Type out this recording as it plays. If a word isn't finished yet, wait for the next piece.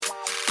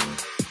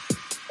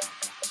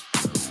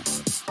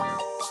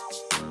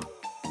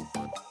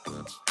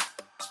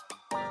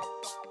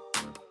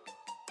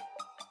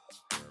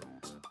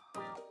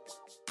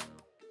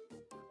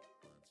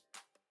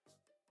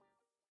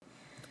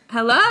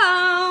Hello.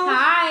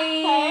 Hi.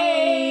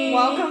 Hey.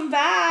 Welcome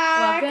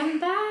back.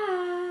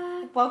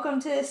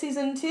 Welcome to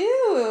season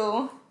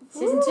 2.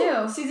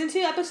 Season 2,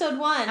 episode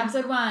 1.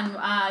 Episode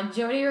 1.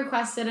 Jody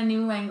requested a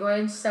new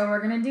language, so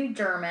we're going to do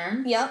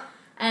German. Yep.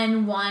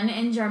 And 1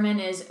 in German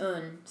is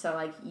un, so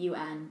like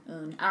UN,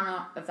 un. I don't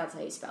know if that's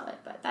how you spell it,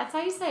 but that's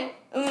how you say it.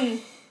 Un.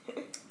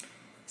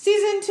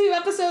 Season 2,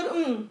 episode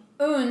un.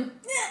 Un.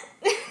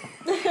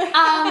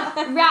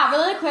 Yeah,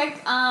 really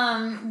quick,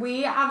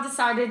 we have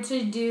decided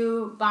to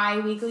do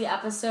bi-weekly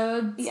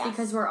episodes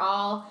because we're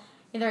all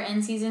either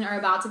in season or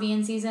about to be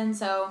in season,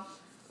 so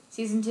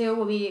season 2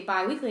 will be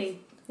bi-weekly.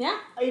 Yeah.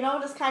 You know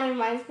what this kind of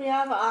reminds me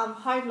of?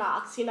 Hard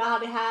Knocks. You know how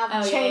they have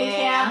training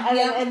camp and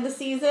then end the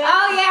season?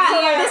 Oh, yeah.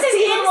 So this is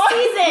in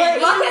season.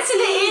 Welcome to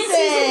the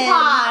in-season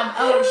pod.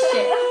 Oh,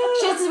 shit.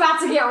 Shit's about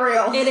to get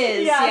real. It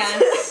is,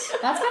 yes.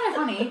 That's kind of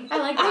funny. I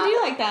like that. I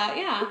do like that,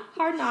 yeah.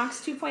 Hard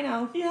Knocks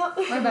 2.0. Yep.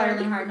 We're better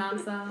than Hard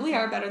Knocks, though. We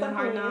are better than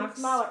Hard Knocks.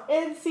 Now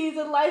we're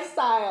in-season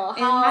lifestyle.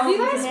 Have you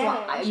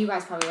guys you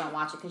guys probably won't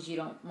watch it because you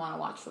don't want to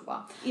watch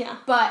football. Yeah.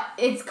 But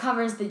it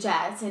covers the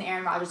Jets, and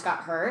Aaron Rodgers got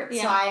hurt,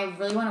 so I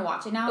really want to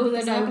watch it now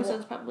because I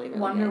probably really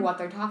wonder good. what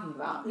they're talking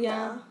about.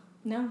 Yeah.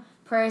 No.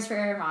 Prayers for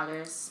Aaron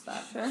Rodgers,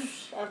 but sure.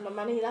 That's my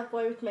money that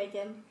boy was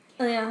making.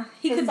 Oh, yeah.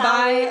 He could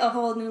buy a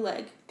whole new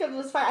leg. Because it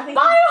was fun.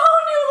 Buy a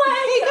whole new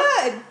leg! He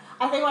could!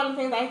 I think one of the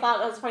things I thought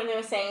was funny they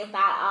were saying is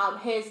that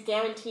his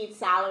guaranteed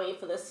salary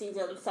for the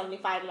season was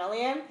 $75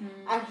 million,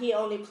 and he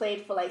only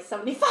played for like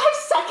 75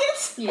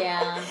 seconds.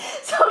 Yeah.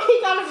 So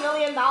he got $1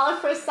 million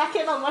per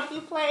second on what he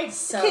played.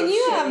 So can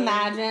you shitty.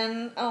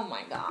 imagine? Oh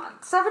my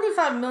god.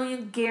 $75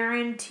 million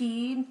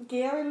guaranteed.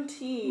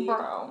 Guaranteed.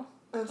 Bro.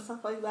 And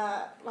stuff like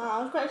that.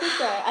 Wow, it's quite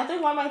interesting. I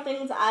think one of my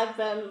things I've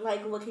been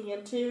like looking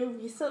into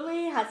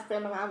recently has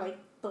been around like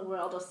the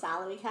world of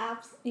salary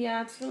caps.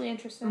 Yeah, it's really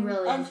interesting.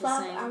 Really And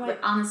interesting. like,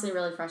 honestly,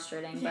 really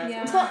frustrating. But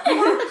yeah. But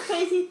one of the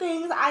crazy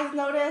things I've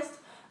noticed,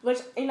 which,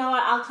 you know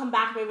what, I'll come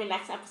back maybe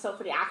next episode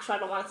for the actual, I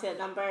don't want to say the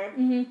number,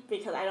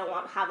 because I don't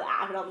want to have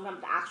I don't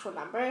remember the actual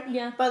number.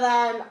 Yeah. But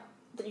then,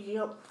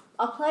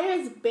 a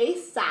player's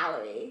base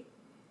salary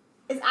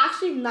is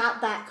actually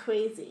not that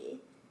crazy.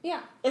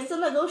 Yeah. It's the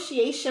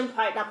negotiation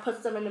part that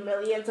puts them in the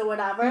millions or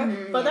whatever.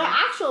 But their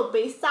actual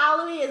base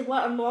salary is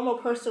what a normal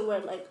person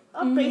would, like,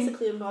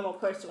 basically a normal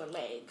person would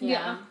make.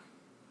 Yeah.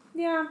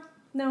 Yeah.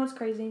 No, it's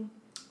crazy.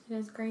 It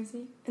is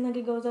crazy. And like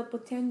it goes up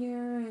with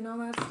tenure and all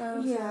that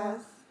stuff.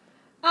 Yes. So.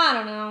 I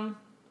don't know.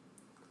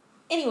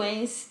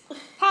 Anyways,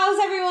 how's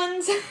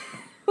everyone's...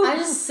 I'm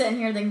just sitting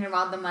here thinking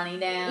about the money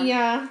down.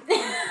 Yeah.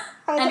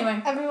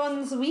 Anyway.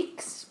 Everyone's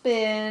week's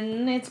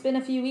been... It's been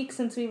a few weeks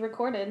since we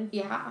recorded.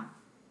 Yeah.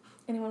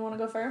 Anyone want to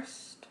go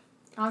first?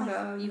 I'll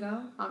go. You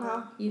go. I'll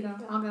go. You go.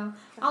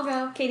 I'll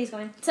go. Katie's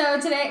going. So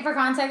today, for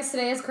context,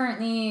 today is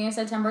currently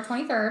September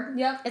 23rd.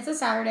 Yep. It's a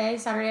Saturday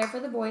for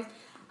the boys.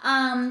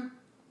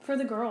 For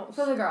the girls.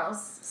 For the girls.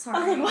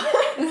 Sorry.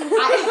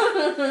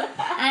 Oh,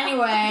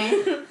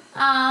 Anyway.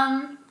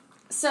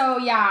 So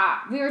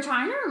yeah, we were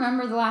trying to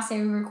remember the last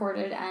day we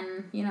recorded,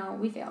 and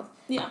we failed.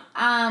 Yeah.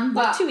 But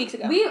like 2 weeks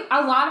ago.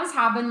 A lot has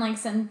happened like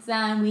since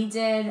then. We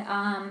did.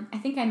 I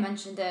think I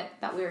mentioned it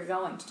that we were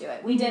going to do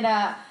it. We did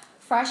a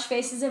Fresh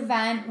Faces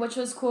event, which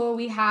was cool.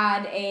 We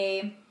had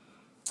a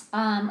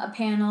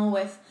panel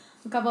with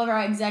a couple of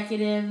our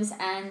executives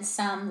and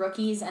some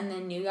rookies and the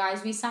new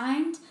guys we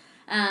signed.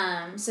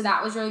 So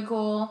that was really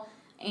cool,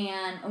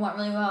 and it went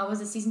really well. It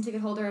was a season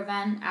ticket holder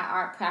event at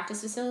our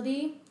practice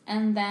facility,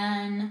 and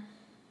then.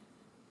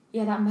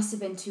 Yeah, that must have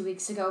been 2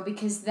 weeks ago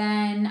because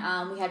then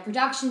we had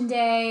production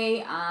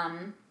day,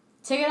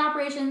 ticket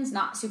operations,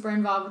 not super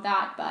involved with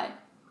that, but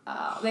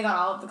they got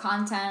all of the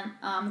content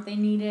that they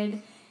needed.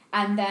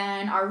 And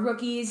then our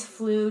rookies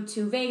flew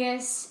to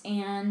Vegas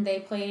and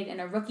they played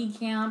in a rookie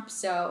camp.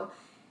 So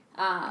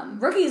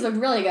rookies looked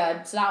really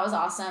good, so that was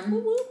awesome.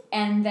 Woo-woo.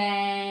 And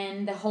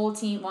then the whole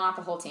team, well, not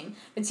the whole team,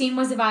 the team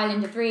was divided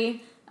into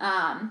 3.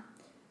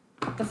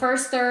 The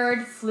first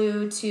third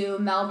flew to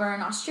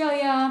Melbourne,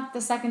 Australia.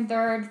 The second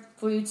third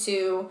flew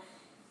to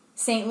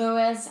St.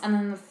 Louis. And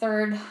then the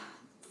third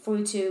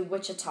flew to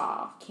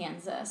Wichita,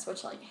 Kansas,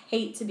 which,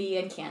 hate to be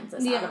in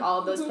Kansas out of all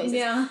of those places.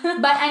 Yeah.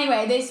 But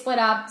anyway, they split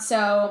up.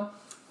 So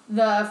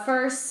the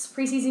first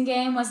preseason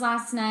game was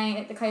last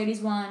night. The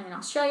Coyotes won in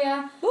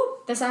Australia. Woo.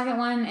 The second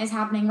one is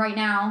happening right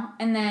now.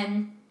 And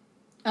then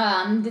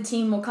the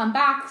team will come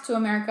back to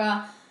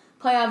America,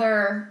 play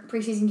other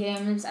preseason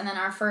games, and then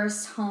our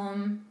first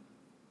home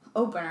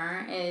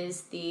opener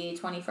is the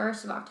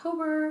 21st of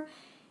October,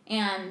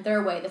 and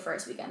they're away the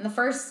first weekend. The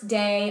first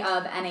day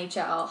of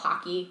NHL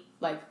hockey,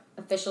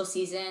 official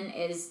season,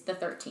 is the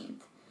 13th.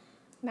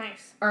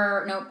 Nice.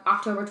 Or, no,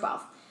 October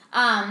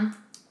 12th.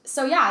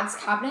 So, yeah, it's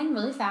happening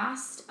really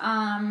fast.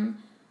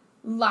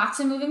 Lots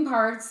of moving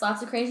parts,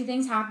 lots of crazy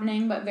things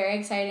happening, but very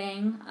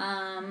exciting.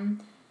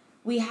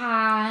 We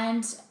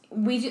had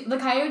the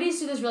Coyotes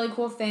do this really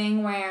cool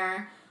thing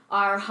where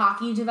our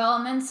hockey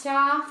development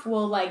staff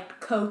will, like,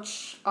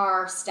 coach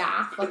our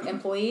staff, like,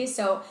 employees.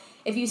 So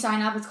if you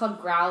sign up, it's called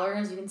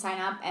Growlers. You can sign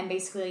up, and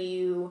basically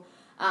you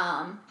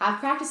have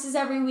practices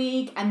every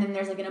week, and then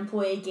there's, like, an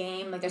employee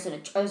game. Like, there's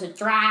a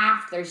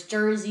draft, there's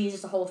jerseys,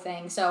 there's a whole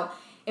thing. So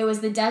it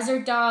was the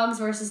Desert Dogs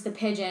versus the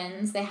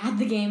Pigeons. They had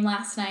the game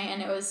last night,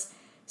 and it was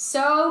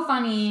so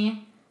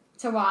funny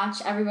to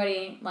watch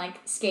everybody, like,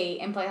 skate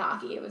and play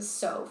hockey. It was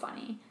so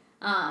funny.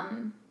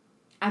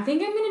 I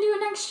think I'm going to do it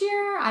next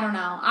year. I don't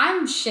know.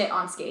 I'm shit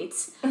on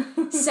skates.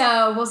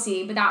 So we'll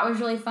see. But that was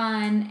really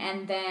fun.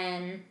 And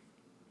then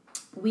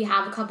we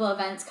have a couple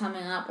events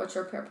coming up, which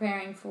we're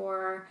preparing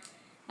for.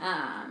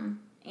 And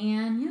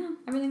yeah,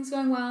 everything's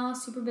going well.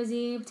 Super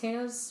busy.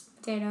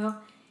 Potato.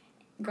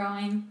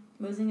 Growing.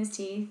 Losing his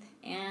teeth.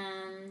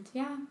 And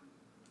yeah,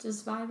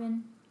 just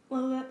vibing.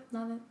 Love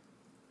it.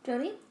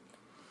 Jody?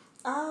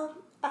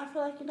 I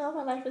feel like,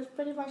 my life is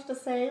pretty much the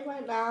same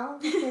right now.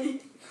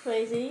 It's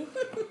crazy.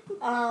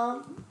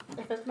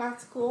 If it's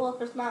not school,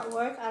 if it's not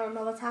work, I don't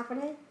know what's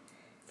happening.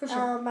 For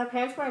sure. My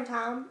parents were in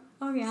town.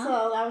 Oh, yeah?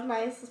 So that was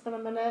nice. It's been a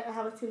minute. I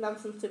haven't seen them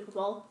since Super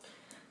Bowl.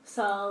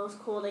 So it was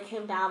cool. They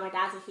came down. My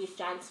dad's a huge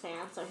Giants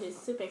fan, so he's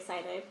super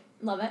excited.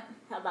 Love it.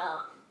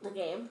 About the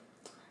game.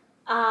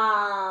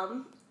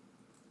 And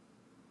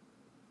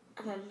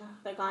then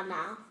they're gone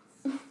now.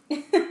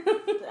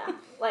 Yeah,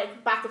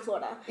 like back to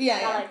Florida. Yeah,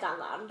 Not yeah. like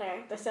gone.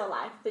 They're still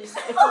alive. They just,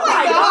 Oh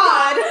my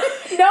god!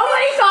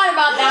 Nobody thought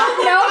about that.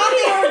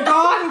 They were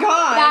gone.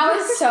 That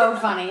was so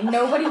funny.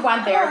 Nobody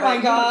went there. Oh my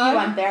but God. You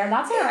went there.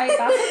 That's all right.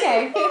 That's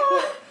okay.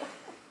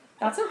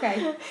 That's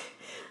okay.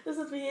 This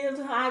is weird.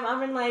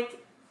 I'm in like,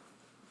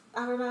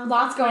 I don't know.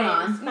 Lots going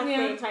on. My Yeah.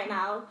 brains right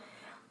now.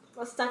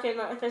 I'm stuck in,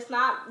 if it's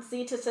not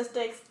Z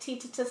statistics, T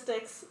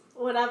statistics,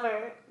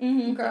 whatever.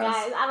 Mm-hmm. Gross.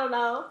 Guys, I don't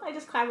know. I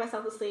just cried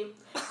myself to sleep.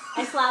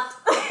 I slept.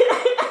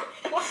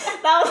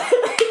 That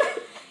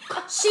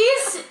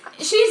was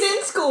She's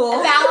in school.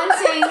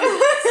 balancing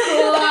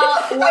school,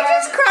 work.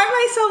 I just cried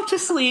myself to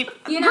sleep.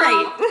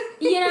 Great.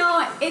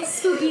 It's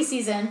spooky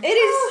season. It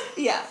is.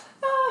 Yeah.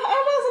 it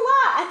was a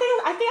lot.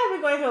 I think I've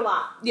been going through a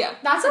lot. Yeah.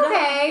 That's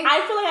okay.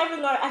 I feel like I've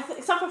been going,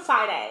 except for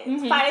Friday.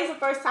 Mhm. Friday's the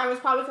first time. It's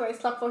probably because I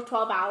slept for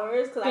 12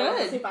 hours because I went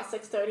to Good. sleep at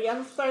 6:30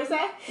 on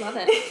Thursday. Love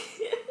it.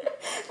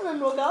 And then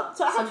woke up.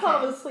 So I had It's 12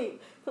 okay. hours of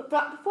sleep. But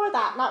before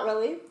that, not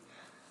really.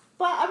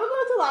 But I've been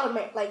going through a lot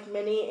of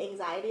mini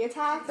anxiety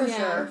attacks For and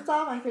sure.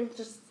 stuff. I think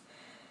just,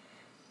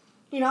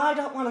 I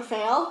don't want to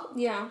fail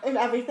Yeah. in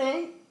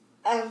everything.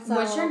 And so,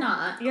 Which you're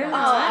not. You're Oh,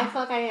 not. I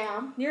feel like I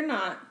am. You're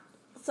not.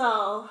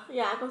 So,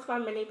 yeah, I go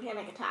through mini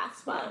panic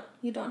attacks, but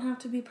You don't have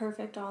to be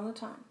perfect all the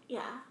time.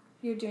 yeah.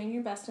 You're doing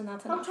your best, and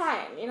that's I'm enough.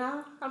 trying,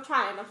 I'm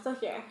trying. I'm still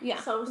here.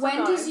 Yeah. So we're still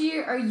When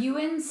going. are you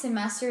in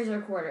semesters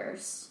or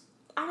quarters?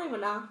 I don't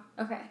even know.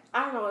 Okay.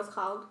 I don't know what it's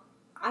called.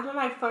 I'm in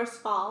my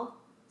first fall.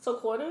 So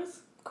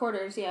quarters?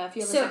 Quarters, yeah, if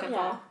you have a So- second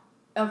Yeah. fall.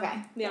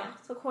 Okay. Yeah.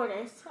 So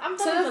quarters. I'm done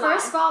So in the July.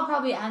 first fall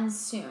probably ends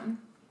soon.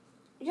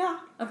 Yeah.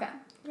 Okay.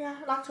 Yeah,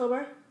 in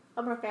October.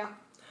 I'm gonna fail.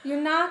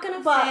 You're not gonna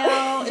But-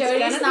 fail. It's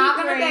Jody's gonna not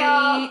be gonna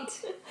great.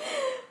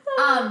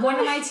 fail. One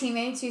of my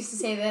teammates used to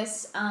say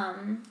this.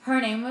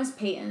 Her name was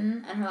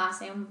Peyton, and her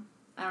last name,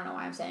 I don't know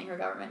why I'm saying her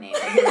government name.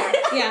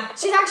 Yeah.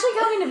 She's actually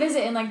coming to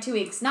visit in like 2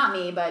 weeks. Not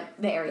me, but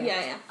the area.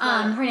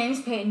 Yeah. Her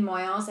name's Peyton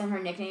Moyles, and her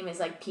nickname is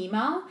like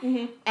Pimo.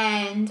 Mm-hmm.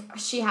 And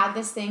she had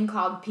this thing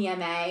called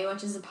PMA,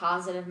 which is a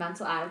positive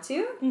mental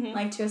attitude, Mhm.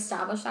 like to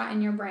establish that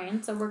in your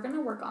brain. So we're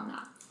gonna work on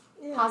that.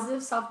 Yeah.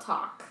 Positive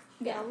self-talk.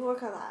 Yeah, we'll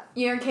work on that.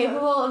 You're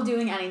capable of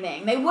doing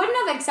anything. They wouldn't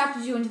have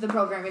accepted you into the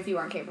program if you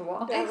weren't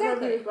capable. Yeah, Exactly. we're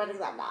gonna be regretting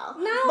that now.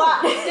 No,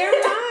 But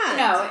they're not.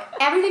 No,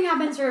 everything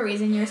happens for a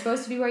reason. You're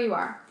supposed to be where you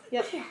are.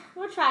 Yep.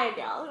 We're trying,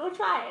 y'all. We're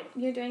trying.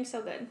 You're doing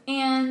so good.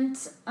 And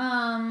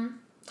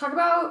talk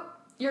about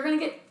you're gonna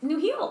get new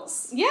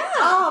heels. Yeah.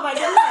 Oh my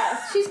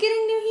goodness. She's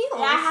getting new heels.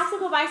 Yeah, I have to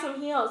go buy some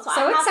heels. So I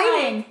have,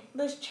 exciting. like,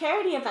 this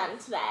charity event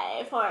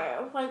today for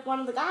like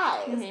one of the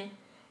guys. Mhm.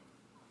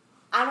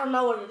 I don't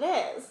know what it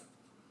is.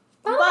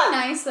 That'll But be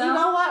nice though. You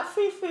know what?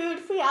 Free food,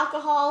 free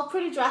alcohol,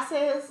 pretty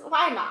dresses.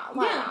 Why not?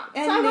 Why Yeah, not?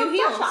 and so I new went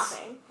dress heels.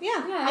 shopping.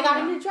 Yeah. Yeah, I got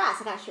yeah. a new dress.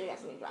 I gotta show you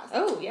guys a new dress.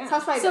 Oh, yeah. So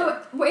that's what I did.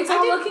 So it's I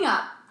all did- looking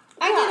up.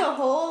 I Yeah. did a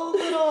whole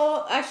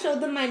little. I showed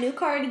them my new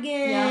cardigan,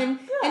 Yeah.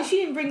 and she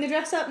didn't bring the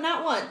dress up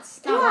not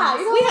once. Yeah, once.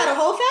 you know We what? had a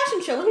whole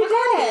fashion show with We my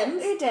did.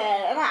 cardigans. We did.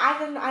 And I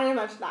didn't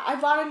mention that. I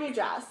bought a new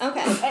dress.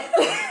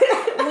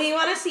 Okay. We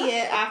want to see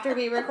it after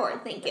we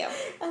record. Thank you.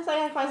 And so I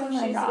gotta find some Oh my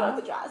shoes to go God.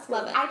 with the dress. 'cause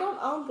Love it. I don't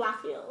own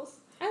black heels.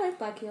 I like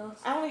black heels.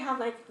 I only have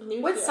like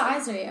new What heels.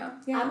 size are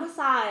you? I'm a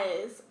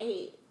size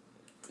 8.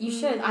 You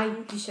should.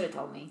 You should have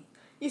told me.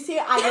 You see,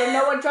 I didn't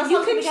know what dress I You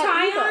was can gonna get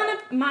try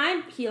either. on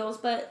my heels,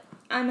 but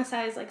I'm a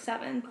size like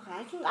 7.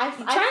 Okay, I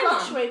Try 'em on.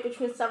 fluctuate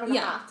between 7 and a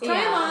Yeah. half. Try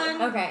 'em yeah.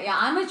 on. Okay. Yeah,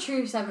 I'm a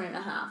true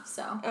 7.5.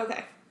 So,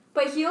 Okay.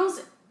 but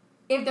heels,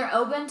 if they're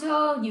open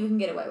toe, you can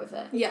get away with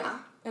it. Yeah.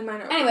 And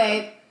mine are.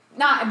 Anyway,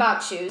 not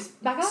about shoes.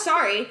 Back up.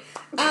 Sorry.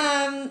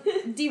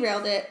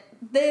 Derailed it.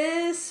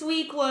 This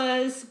week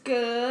was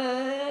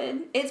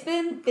good. It's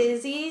been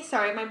busy.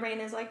 Sorry, my brain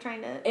is like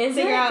trying to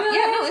figure out. Good?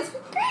 Yeah, no, it's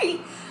been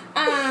great.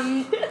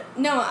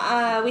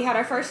 We had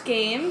our first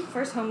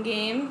home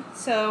game,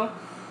 so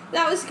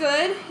that was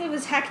good. It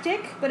was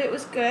hectic, but it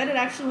was good. It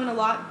actually went a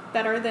lot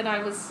better than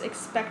I was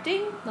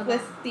expecting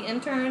with the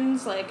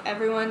interns. Like,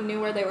 everyone knew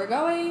where they were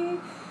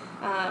going.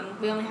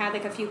 We only had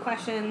like a few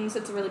questions.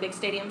 It's a really big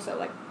stadium, so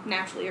like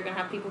naturally you're gonna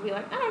have people be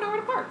like, I don't know where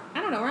to park.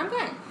 I don't know where I'm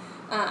going.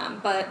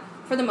 But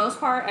for the most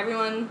part,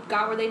 everyone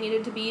got where they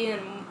needed to be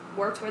and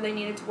worked where they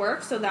needed to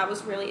work. So that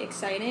was really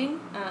exciting.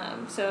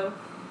 So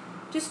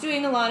just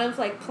doing a lot of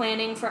like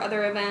planning for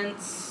other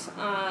events.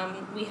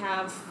 We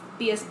have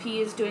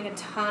BSP is doing a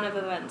ton of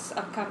events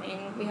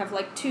upcoming. We have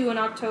like 2 in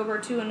October,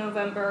 2 in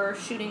November,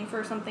 shooting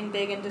for something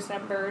big in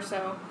December.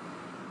 So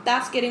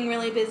that's getting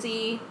really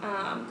busy.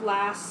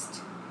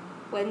 Last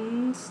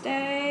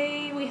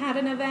Wednesday we had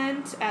an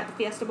event at the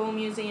Fiesta Bowl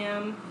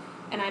Museum,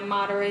 and I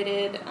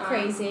moderated.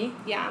 Crazy.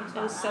 Yeah,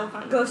 it was so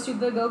fun. Go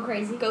Stupid, Go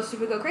Crazy. Go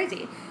Stupid, Go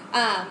Crazy.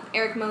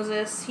 Eric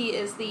Moses, he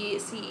is the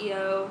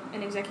CEO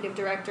and executive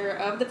director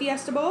of the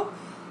Fiesta Bowl,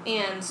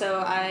 and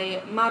so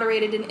I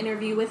moderated an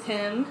interview with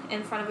him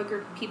in front of a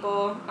group of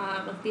people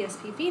with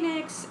BSP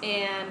Phoenix,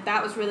 and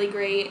that was really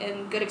great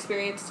and good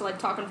experience to like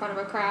talk in front of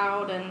a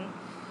crowd and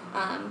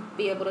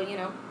be able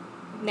to,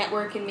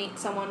 network and meet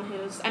someone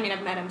who's,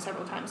 I've met him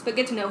several times, but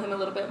get to know him a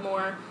little bit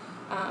more.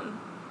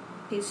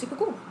 He's super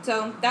cool.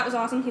 So that was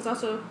awesome. He's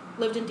also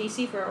lived in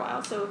D.C. for a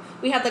while, so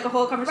we had like a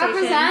whole conversation.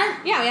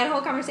 Represent? Yeah, we had a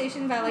whole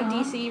conversation about like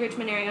Uh-huh. D.C.,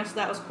 Richmond area, so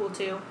that was cool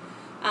too.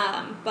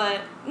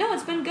 But no,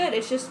 it's been good.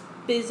 It's just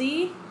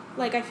busy.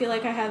 Like, I feel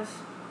like I have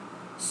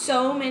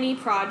so many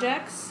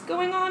projects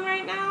going on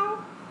right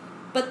now,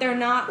 but they're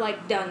not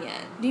like done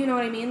yet. Do you know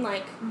what I mean?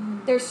 Like,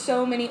 there's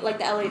so many, like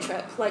the LA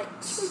trip, like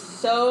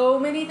so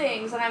many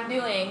things that I'm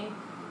doing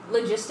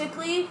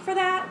logistically for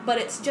that, but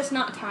it's just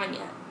not time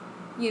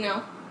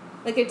yet,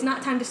 Like, it's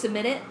not time to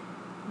submit it,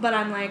 but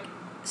I'm like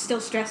still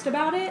stressed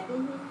about it.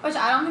 Which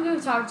I don't think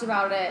we've talked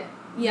about it.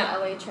 Yeah. The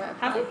LA trip.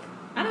 Have we?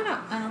 I don't know.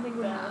 I don't think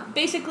we have.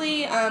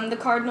 Basically, the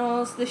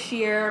Cardinals this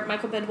year,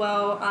 Michael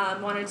Bidwell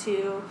wanted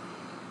to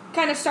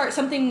kind of start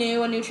something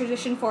new, a new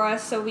tradition for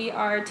us. So we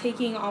are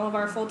taking all of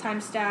our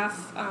full-time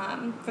staff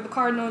for the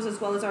Cardinals,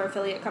 as well as our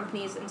affiliate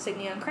companies,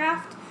 Insignia and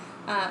Kraft,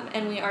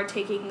 and we are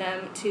taking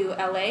them to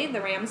LA,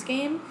 the Rams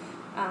game.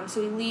 So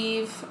we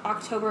leave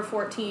October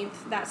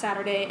 14th, that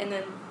Saturday, and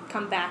then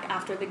come back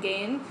after the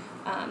game.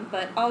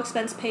 But all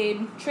expense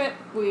paid trip.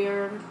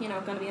 We're,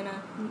 going to be in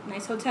a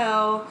nice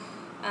hotel,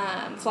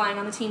 flying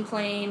on the team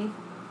plane,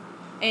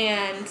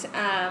 and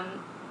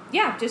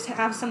just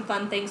have some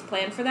fun things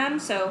planned for them.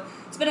 So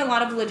it's been a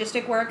lot of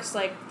logistic works,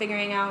 like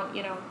figuring out,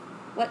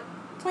 what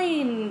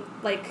plane,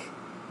 like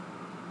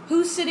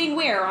who's sitting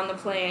where on the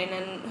plane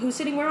and who's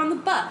sitting where on the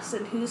bus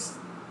and who's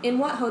in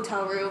what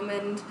hotel room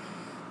and,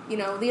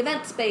 the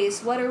event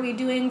space. What are we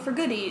doing for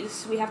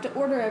goodies? We have to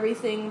order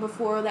everything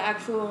before the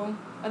actual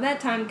event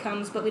time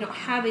comes, but we don't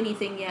have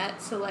anything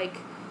yet. So, like,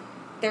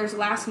 there's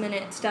last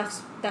minute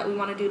stuff that we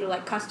want to do to,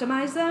 like,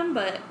 customize them,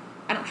 but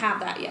I don't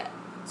have that yet.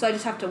 So I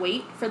just have to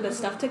wait for the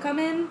stuff to come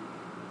in,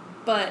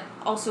 but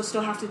also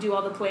still have to do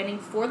all the planning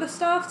for the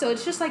stuff. So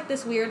it's just like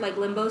this weird like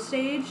limbo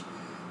stage.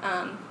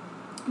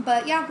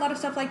 But yeah, a lot of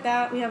stuff like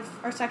that. We have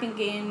our second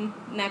game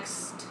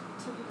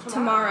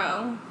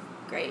tomorrow.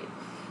 Great.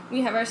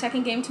 We have our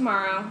second game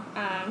tomorrow.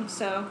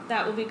 So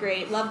that will be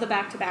great. Love the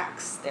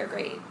back-to-backs. They're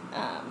great.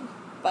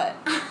 But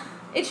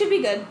it should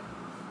be good.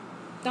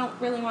 Don't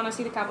really want to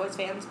see the Cowboys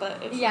fans, but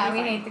it should be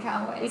fine. hate the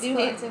Cowboys. We do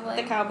hate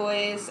the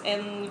Cowboys,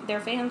 and their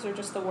fans are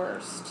just the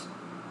worst.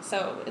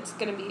 So it's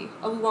going to be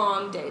a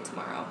long day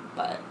tomorrow,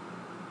 but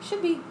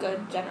should be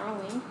good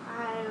generally.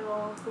 I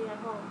will be at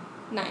home.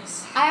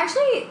 Nice.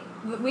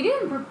 We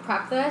didn't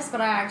prep this,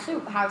 but I actually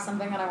have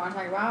something that I want to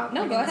talk about.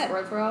 No, like go in ahead. The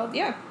sports world.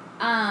 Yeah.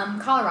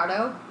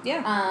 Colorado.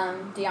 Yeah.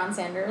 Deion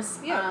Sanders.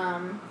 Yeah.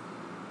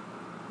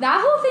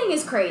 That whole thing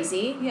is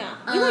crazy. Yeah.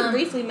 You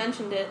briefly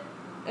mentioned it.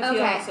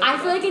 Okay, I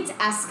feel like it's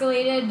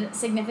escalated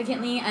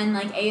significantly, and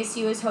like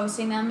ASU is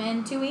hosting them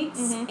in 2 weeks,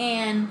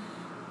 and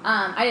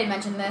I didn't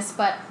mention this,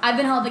 but I've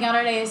been helping out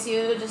at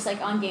ASU just like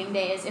on game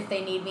days if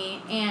they need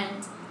me,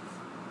 and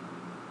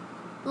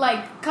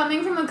like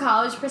coming from a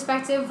college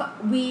perspective,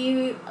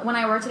 when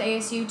I worked at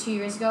ASU 2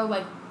 years ago,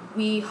 like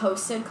we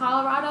hosted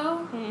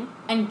Colorado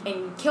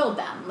and killed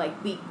them, like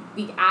we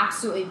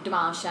absolutely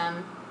demolished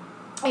them.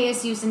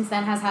 ASU since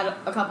then has had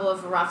a couple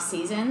of rough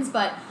seasons,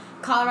 but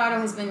Colorado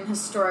has been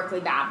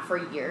historically bad for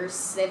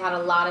years. They've had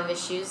a lot of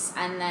issues,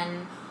 and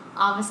then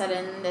all of a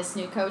sudden this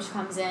new coach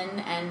comes in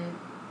and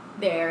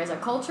there is a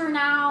culture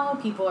now.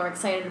 People are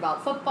excited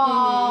about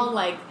football.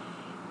 Like,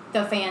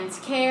 the fans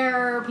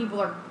care.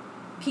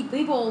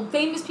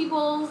 Famous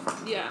people.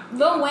 Yeah.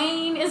 Lil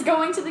Wayne is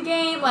going to the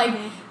game. Like,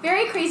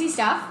 very crazy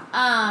stuff.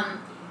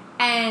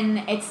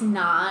 And it's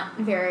not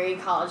very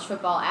college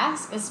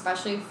football-esque,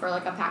 especially for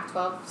like a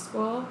Pac-12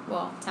 school.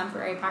 Well,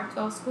 temporary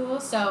Pac-12 school.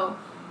 So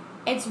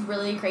it's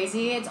really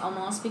crazy. It's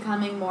almost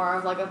becoming more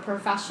of like a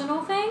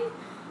professional thing.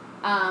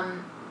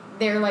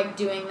 they're, like,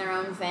 doing their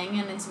own thing,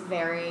 and it's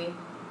very,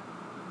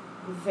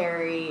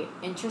 very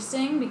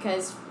interesting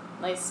because,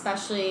 like,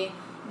 especially,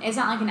 it's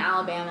not like in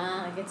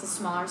Alabama, like, it's a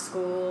smaller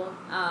school,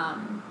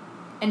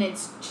 and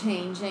it's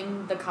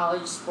changing the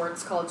college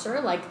sports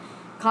culture. Like,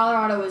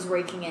 Colorado is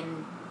raking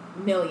in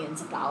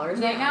millions of dollars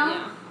right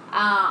now.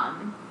 Yeah.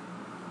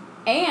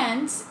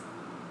 And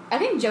I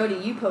think, Jody,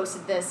 you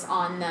posted this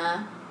on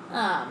the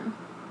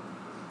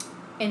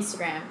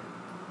Instagram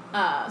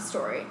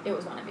story. It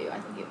was one of you. I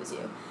think it was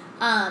you.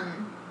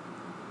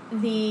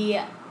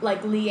 The,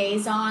 like,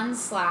 liaison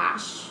 /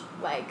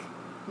 like,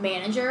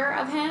 manager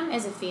of him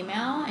is a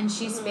female, and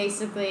she's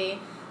basically,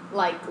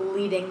 like,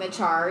 leading the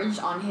charge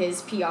on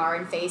his PR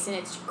and face, and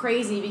it's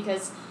crazy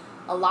because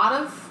a lot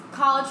of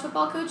college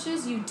football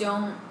coaches, you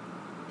don't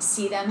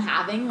see them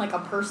having, like, a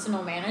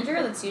personal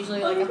manager. That's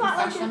usually, like, a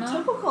professional. Like, a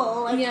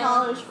typical, like,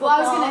 college football. Well,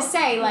 I was going to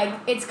say, like,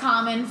 it's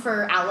common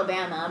for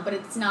Alabama, but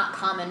it's not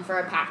common for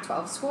a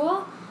Pac-12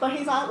 school. But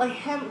he's not, like,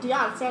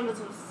 Deion Sanders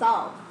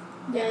himself.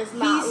 Yeah. Is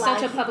not, he's like,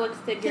 such a public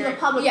figure. He's a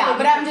public figure. Yeah,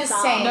 but I'm just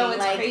saying, no, it's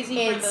like, crazy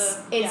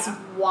it's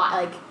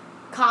like,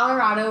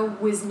 Colorado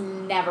was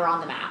never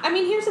on the map. I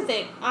mean, here's the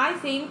thing. I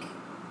think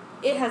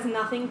it has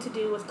nothing to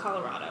do with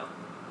Colorado.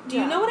 Do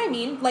you know what I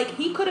mean? Like,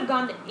 he could have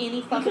gone to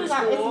any fucking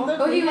school.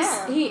 Well,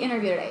 he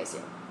interviewed at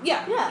ASU.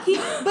 Yeah.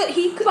 Yeah. But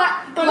he could. But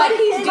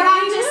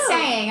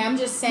I'm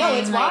just saying. No,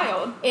 it's like,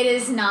 wild. It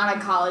is not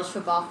a college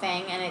football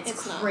thing, and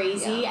it's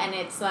crazy, and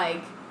it's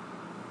like,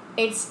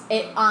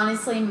 it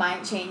honestly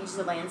might change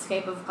the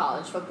landscape of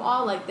college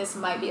football. Like, this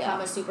might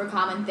become a super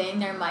common thing.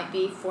 There might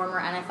be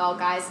former NFL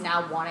guys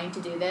now wanting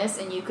to do this,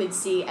 and you could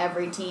see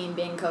every team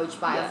being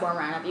coached by a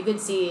former NFL. You could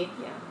see,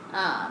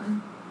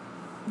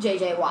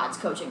 J.J. Watt's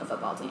coaching a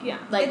football team. Yeah,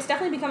 like, it's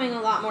definitely becoming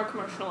a lot more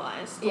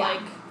commercialized. Yeah,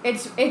 like,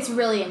 it's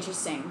really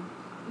interesting.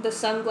 The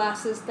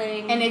sunglasses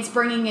thing, and it's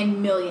bringing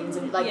in millions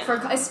of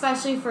for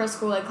especially for a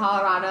school like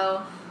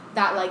Colorado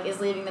that, like, is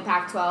leaving the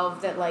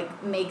Pac-12 that,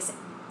 like, makes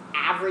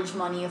average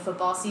money a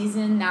football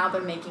season. Now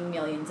they're making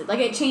millions. Like,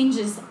 it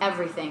changes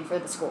everything for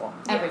the school.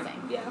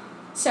 Everything. Yeah.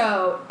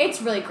 So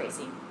it's really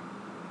crazy.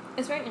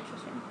 It's very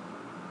interesting.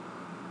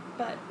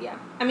 But, yeah.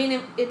 I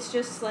mean, it's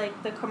just,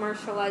 like, the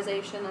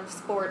commercialization of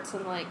sports,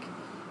 and, like,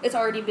 it's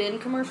already been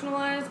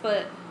commercialized,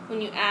 but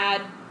when you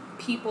add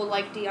people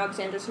like Deion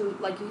Sanders, who,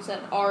 like you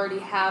said, already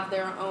have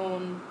their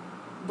own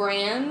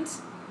brand,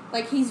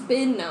 like, he's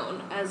been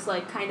known as,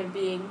 like, kind of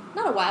being,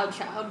 not a wild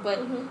child, but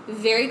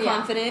very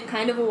confident,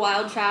 kind of a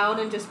wild child,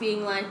 and just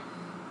being, like,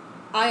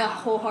 I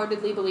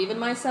wholeheartedly believe in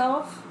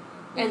myself,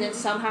 and it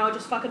somehow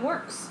just fucking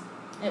works.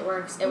 It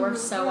works. It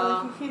works so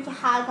well. Like, he's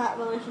had that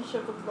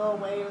relationship with Lil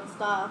Wayne and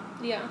stuff.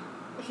 Yeah.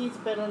 He's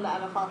been in the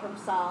NFL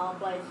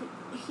himself. Like,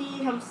 he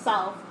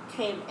himself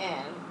came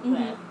in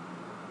with,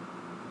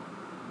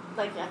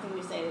 like, I think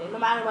we say, no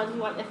matter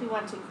what if he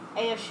went to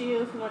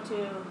ASU, if he went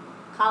to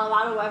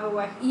Colorado,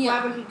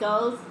 wherever he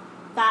goes,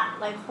 that,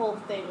 like, whole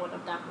thing would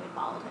have definitely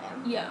followed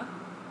him. Yeah.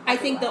 I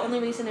think the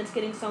only reason it's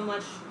getting so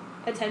much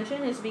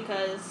attention is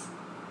because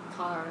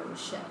Colorado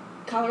was shit.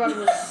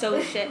 Colorado was so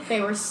shit.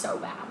 They were so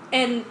bad.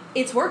 And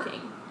it's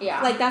working.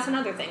 Yeah. Like, that's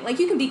another thing. Like,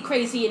 you can be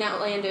crazy and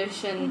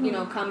outlandish and, you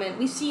know, come in.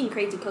 We've seen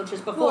crazy coaches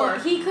before. Well,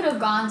 he could have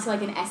gone to,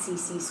 like, an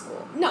SEC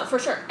school. No, for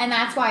sure. And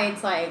that's why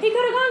it's like... He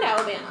could have gone to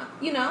Alabama,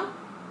 you know?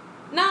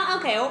 No,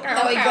 okay. No, he couldn't.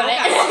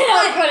 Like,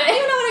 no, he couldn't.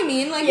 You know what I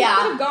mean? Like, he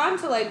could have gone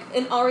to, like,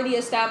 an already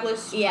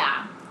established...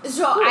 Yeah. So,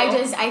 school.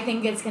 I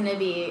think it's going to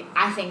be...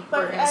 I think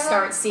we're going to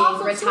start seeing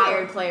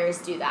retired players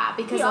do that.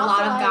 Because a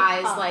lot of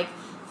guys, like,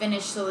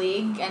 finish the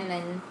league and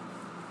then...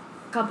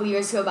 A couple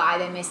years go by,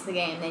 they miss the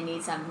game, they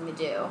need something to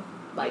do.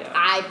 Like,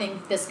 I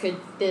think this could,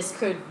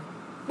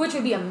 which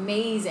would be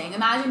amazing.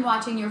 Imagine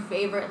watching your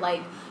favorite,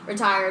 like,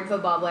 retired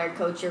football player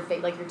coach your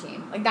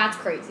team. Like, that's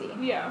crazy.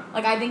 Yeah.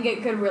 Like, I think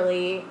it could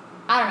really,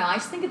 I don't know, I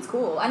just think it's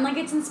cool. And, like,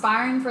 it's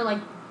inspiring for, like,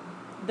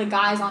 the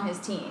guys on his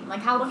team. Like,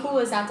 how cool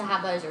is that to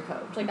have that as your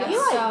coach? Like, that's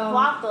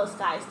want those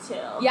guys, too.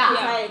 Yeah.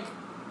 Like,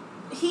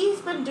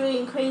 he's been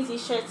doing crazy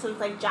shit since,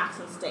 like,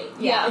 Jackson State.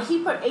 Yeah. Like,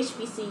 he put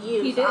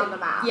HBCUs on the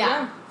map.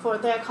 Yeah. For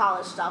their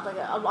college stuff. Like,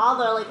 of all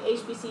the, like,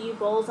 HBCU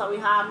bowls that we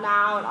have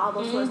now and all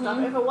those sort of stuff,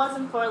 if it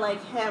wasn't for,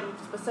 like, him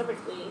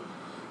specifically,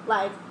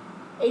 like,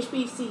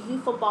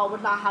 HBCU football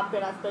would not have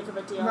been as big of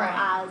a deal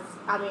as,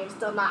 I mean,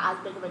 still not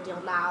as big of a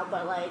deal now,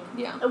 but, like,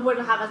 it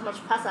wouldn't have as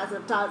much press as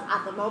it does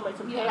at the moment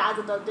compared as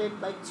it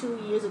did, like,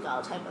 2 years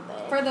ago type of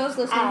thing. For those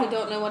listening who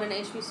don't know what an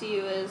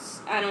HBCU is,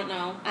 I don't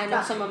know. I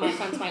know some of my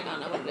friends might not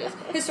know what it is.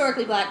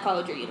 Historically Black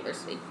College or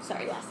University.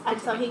 Sorry. Yes,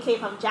 and so he came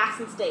from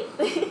Jackson State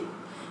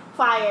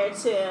prior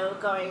to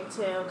going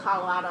to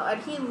Colorado, and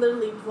he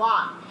literally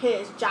brought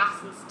his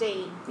Jackson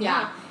State.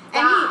 Yeah.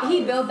 And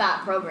he built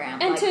that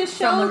program. And like, to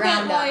show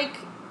that, up. like,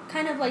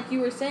 kind of like you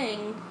were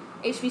saying,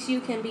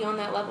 HBCU can be on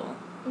that level.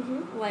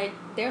 Like,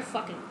 they're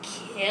fucking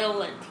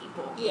killing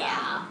people.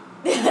 Yeah.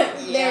 They're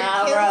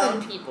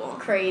killing people.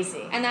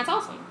 Crazy. And that's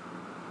awesome.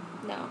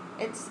 No,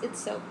 it's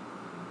so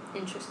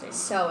interesting.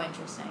 So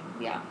interesting.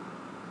 Yeah.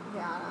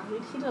 Yeah,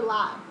 he did a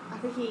lot. I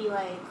think he,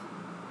 like,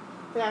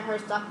 think I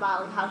heard stuff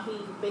about like how he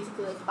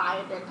basically like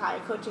fired the entire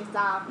coaching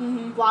staff,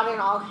 Mm-hmm. brought in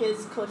all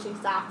his coaching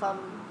staff from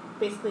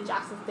basically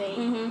Jackson State,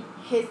 Mm-hmm.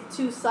 his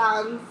 2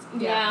 sons,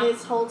 Yeah.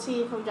 his whole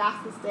team from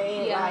Jackson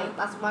State. Yeah. Like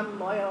that's one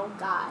loyal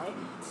guy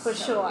for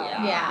sure.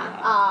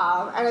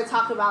 Yeah. And then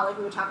talk about like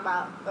we were talking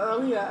about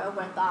earlier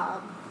with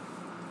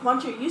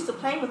once you're used to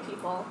playing with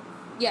people.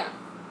 Yeah.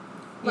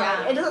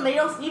 Like, it doesn't. They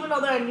don't. Even though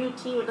they're a new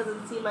team, it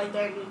doesn't seem like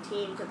they're a new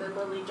team because they're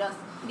literally just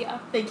Yeah.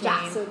 They came.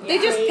 Jackson. They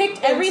just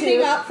picked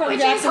everything up from which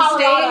Jackson is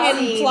State Colorado.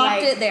 and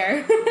plopped Like- it there.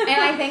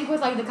 And I think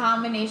with like the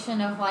combination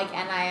of like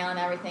NIL and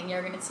everything,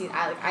 you're gonna see.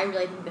 I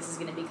really think this is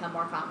gonna become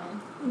more common.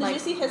 Did Like, you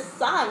see his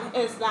son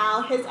is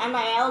now his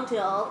NIL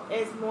deal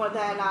is more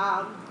than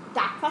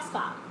Dak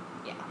Prescott.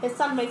 Yeah. His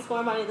son makes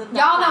more money than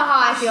Y'all know how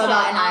I Dak feel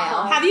about Prescott.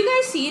 NIL. Have you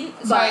guys seen?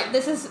 Sorry, But-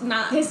 this is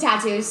not. his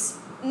tattoos.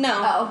 No,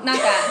 Oh. not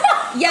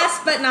that. Yes,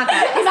 but not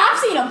that. Because I've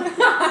seen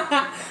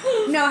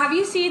them. No, have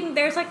you seen?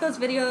 There's like those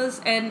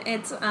videos, and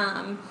it's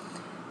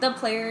the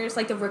players,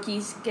 like the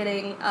rookies,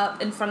 getting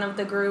up in front of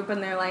the group,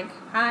 and they're like,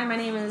 "Hi, my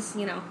name is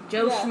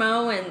Joe Yeah.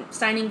 Schmo, and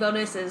signing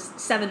bonus is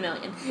 $7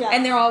 million." Yeah.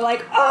 And they're all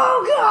like, "Oh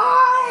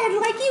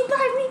God, like you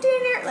buy me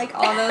dinner," like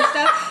all those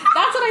stuff.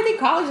 That's what I think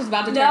college is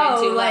about to turn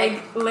into.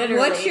 like literally.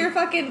 What's your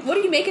fucking? What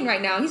are you making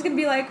right now? He's gonna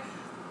be like,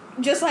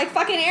 just like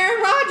fucking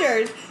Aaron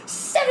Rodgers,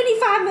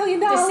 $75 million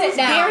To sit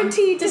down.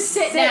 guaranteed to To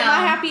sit my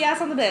down. happy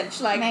ass on the bench.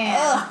 Like,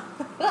 Man.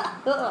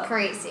 ugh.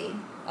 crazy?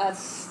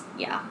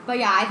 Yeah. But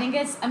yeah, I think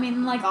it's. I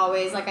mean, like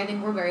always, like I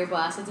think we're very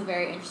blessed. It's a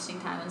very interesting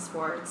time in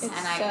sports, It's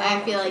and so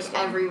I feel like interesting.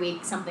 every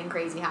week something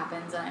crazy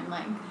happens, and I'm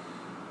like,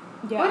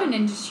 Yeah. what an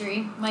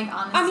industry! Like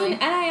honestly,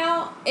 I mean,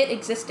 NIL, it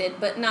existed,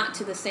 but not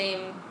to the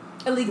same.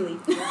 illegally.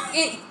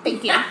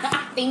 Thank you.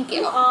 Thank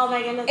you. Oh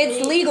my goodness.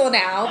 It's legal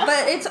now,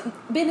 but it's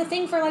been a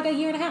thing for like a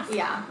year and a half.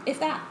 Yeah, If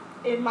that.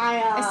 In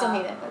my I still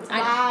hate it. But it's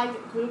my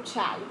group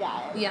chat, you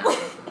guys. Yeah.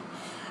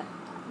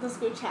 This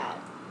group chat.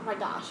 Oh my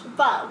gosh.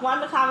 But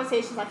one of the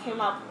conversations that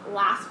came up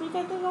last week,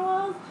 I think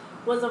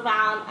it was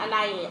around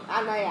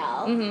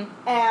NIL.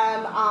 Mm-hmm.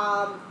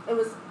 And it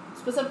was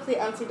specifically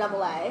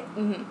NCAA.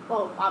 Mm-hmm.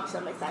 Well, obviously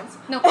that makes sense.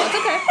 No, it's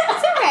okay.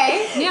 It's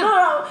okay. Yeah.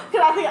 No,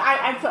 because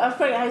I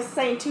think I was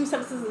saying 2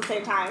 sentences at the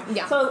same time.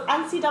 Yeah. So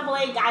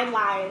NCAA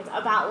guidelines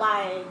about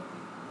like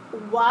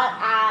what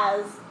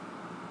as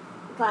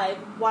like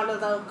one of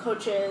the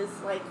coaches,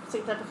 like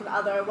significant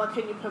other, what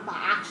can you provide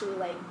actually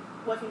like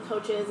what can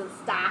coaches and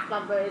staff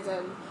members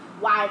and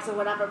wives or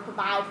whatever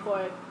provide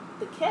for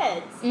the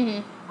kids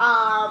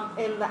Mm-hmm.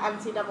 in the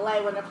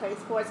NCAA when they're playing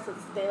sports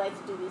because they like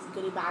to do these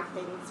goodie bag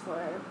things for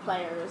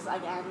players.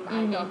 Again, I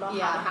don't know how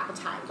Yeah. to have the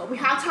time, but we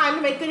have time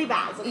to make goodie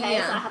bags, okay?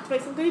 Yeah. So I have to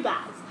make some goodie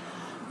bags.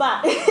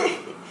 But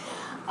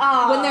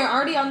When they're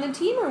already on the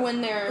team or when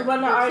they're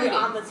already recruiting?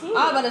 on the team.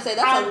 I was about to say,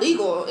 that's And-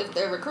 illegal if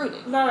they're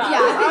recruiting. No, Yeah,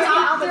 they're if it's already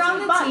on- they're on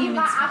the but team, you're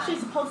not it's actually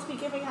fine. supposed to be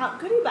giving out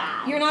goodie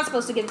bags. You're not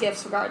supposed to give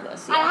gifts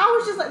regardless. And Yeah. I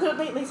was just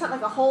like, they set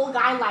like a whole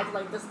guideline,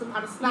 like this is the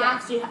amount of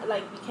snacks you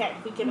like. You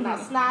can't be giving out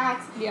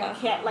snacks. Yeah. You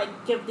can't like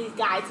give these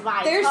guys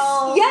rides There's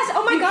home. yes.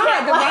 Oh my You God,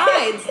 can't, the like-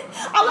 rides.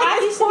 I'm like, Rides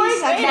these used to be boys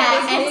such a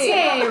Yeah, big deal.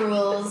 NCAA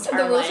rules. The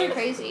rules like, are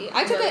crazy.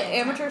 I took really an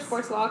amateur intense.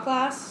 sports law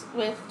class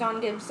with Don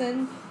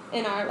Gibson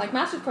in our like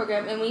master's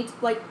program, and we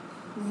like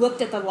looked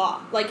at the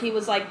law. Like he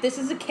was like, "This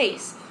is a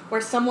case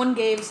where someone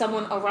gave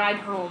someone a ride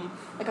home,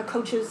 like a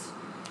coach's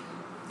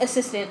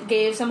assistant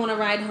gave someone a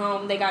ride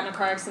home. They got in a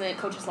car accident.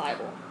 Coach is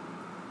liable,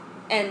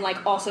 and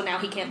like also now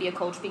he can't be a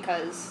coach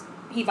because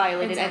he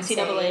violated It's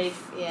NCAA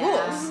unsafe.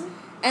 Yeah. rules.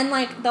 And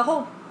like the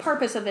whole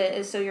purpose of it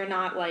is so you're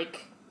not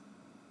like,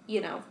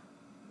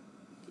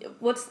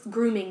 what's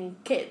grooming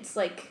kids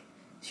like.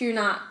 So you're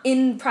not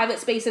in private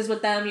spaces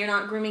with them. You're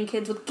not grooming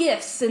kids with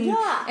gifts and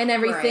Yeah. and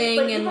everything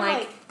But and even,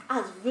 like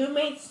as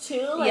roommates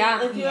too. Like,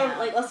 Yeah. If you're Yeah.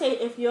 like, let's say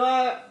if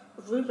your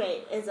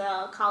roommate is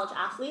a college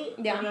athlete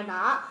Yeah. and you're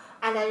not,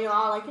 and then you're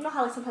all like, you know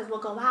how like sometimes we'll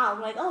go out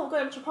and like, oh, we're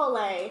going to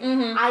Chipotle.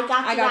 Mhm. I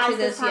got you guys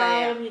this yeah,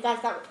 yeah. time. You guys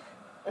got.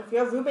 If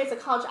your roommate's a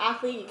college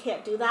athlete, you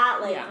can't do that.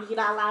 Like Yeah. you're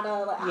not allowed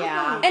to. Like,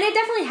 Yeah. and it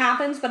definitely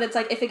happens, but it's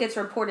like if it gets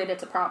reported,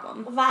 it's a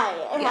problem.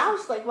 Right, and Yeah. I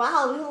was like,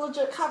 wow, these are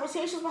legit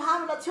conversations we're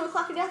having at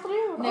 2:00 in the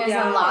afternoon. There's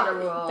Yeah. a lot of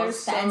rules.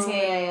 There's The so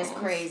NCAA many is rules.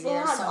 crazy. They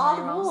There's have so all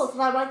many the rules. rules,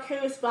 and I'm like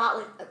curious about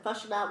like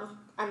especially now with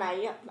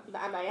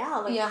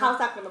NIL, like Yeah. how's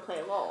that going to play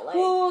a role? Like,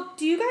 Well,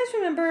 do you guys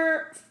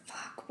remember?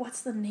 Fuck,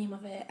 what's the name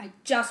of it? I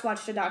just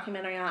watched a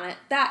documentary on it.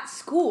 That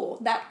school,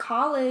 that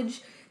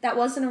college, that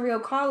wasn't a real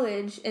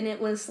college, and it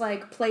was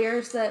like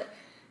players that.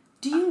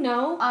 Do you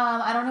know?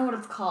 I don't know what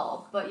it's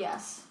called, but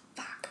yes.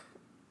 Fuck.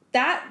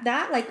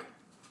 That like,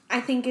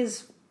 I think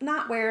is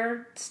not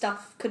where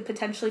stuff could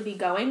potentially be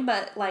going,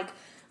 but like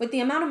with the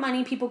amount of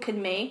money people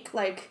can make,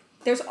 like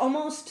there's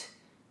almost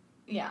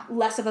Yeah.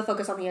 less of a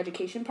focus on the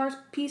education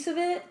piece of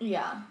it,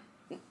 Yeah.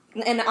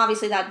 and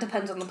obviously that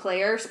depends on the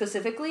player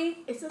specifically.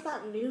 isn't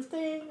that new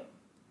thing?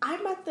 I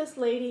met this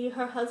lady.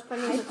 Her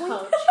husband is a High point?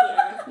 coach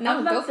here. No, I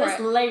go met for this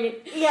it.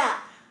 lady. Yeah,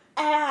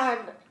 and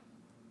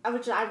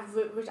which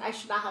I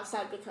should not have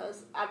said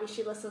because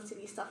she listens to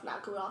these stuff now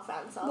because we're all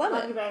friends. So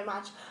love you very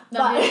much.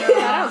 Love you,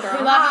 girl.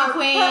 We love you,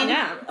 queen.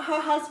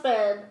 Her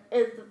husband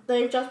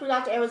they've just moved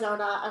out to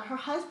Arizona, and her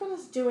husband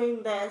is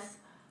doing this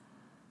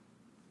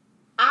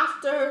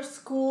after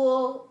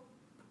school.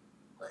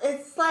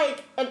 It's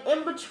like an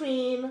in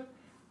between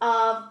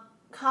of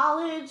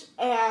college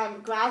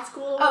and grad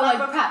school. Oh, like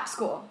prep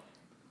school.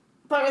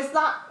 But it's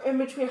not in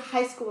between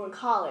high school and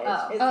college.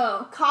 Oh.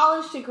 It's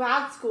college to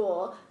grad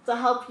school to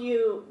help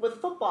you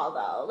with football,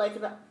 though.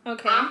 Like,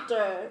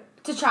 after...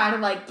 To try to,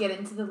 like, get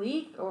into the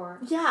league, or...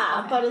 Yeah,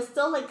 okay. But it's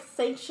still, like,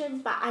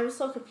 sanctioned, but I was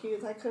so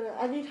confused.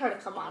 I need her to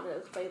come on and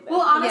explain this.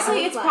 Well,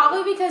 honestly, it's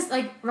probably because,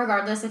 like,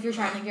 regardless if you're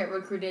trying to get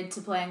recruited to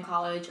play in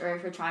college or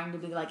if you're trying to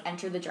be, like,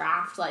 enter the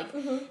draft, like,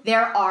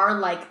 there are,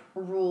 like,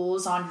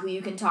 rules on who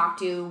you can talk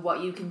to,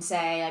 what you can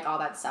say, like, all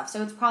that stuff.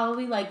 So it's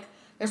probably, like...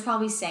 There's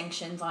probably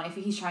sanctions on if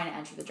he's trying to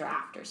enter the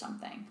draft or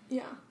something.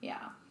 Yeah.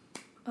 Yeah.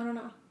 I don't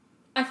know.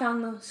 I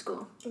found the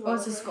school.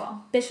 What's the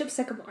school? Bishop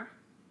Sycamore.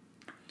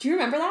 Do you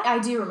remember that? I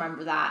do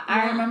remember that. Yeah.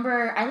 I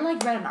remember, I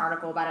like read an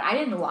article about it. I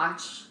didn't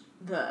watch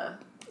the...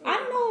 I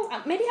don't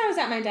know. Maybe I was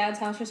at my dad's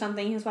house or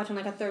something. He was watching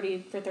like a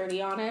 30 for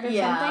 30 on it or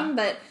something.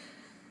 But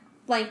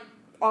like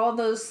all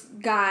those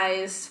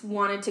guys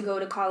wanted to go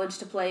to college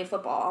to play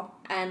football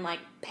and like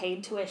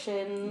paid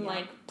tuition,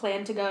 like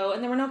planned to go,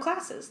 and there were no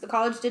classes. The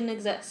college didn't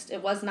exist.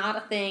 It was not a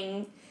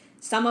thing.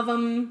 Some of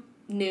them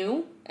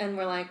knew and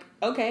were like,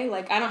 okay,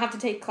 like I don't have to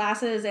take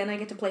classes and I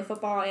get to play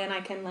football and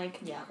I can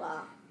like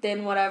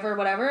then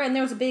whatever. And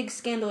there was a big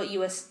scandal at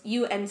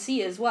UNC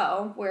as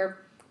well where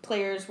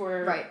players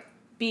were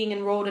being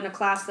enrolled in a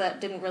class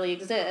that didn't really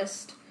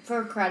exist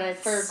for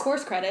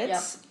course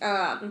credits.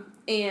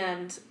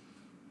 And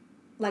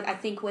like I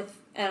think with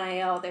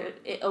NIL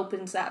it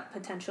opens that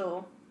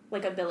potential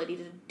like ability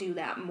to do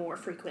that more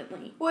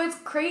frequently. Well, it's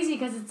crazy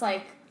because it's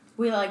like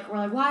we're like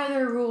why are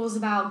there rules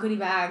about goodie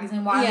bags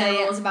and why are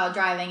there rules about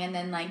driving, and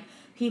then like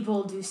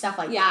people do stuff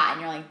like that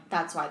and you're like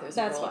that's why there's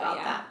a rule about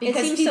that,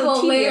 because people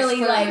so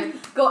literally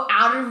like go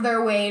out of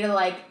their way to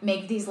like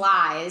make these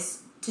lies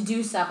to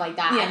do stuff like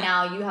that, and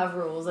now you have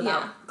rules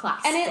about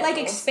class and it like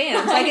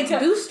expands like it's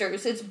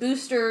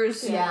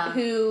boosters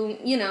who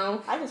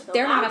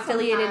they're not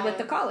affiliated with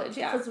the college.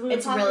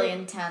 It's really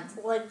intense.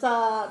 Like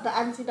the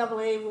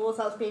NCAA rules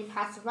that was being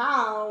passed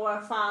around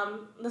were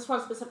from, this one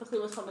specifically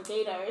was from the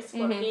Gators,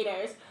 Florida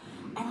Gators,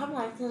 and I'm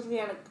like, there's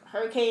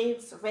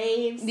hurricanes,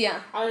 rains,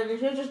 and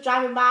if you're just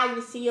driving by and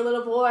you see a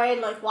little boy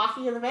like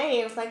walking in the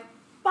rain, it's like,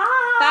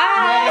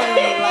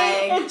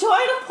 Bye. Enjoy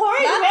the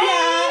pouring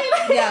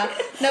rain. Yeah.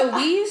 No,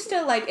 we used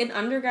to, like, in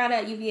undergrad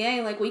at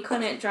UVA, like, we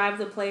couldn't drive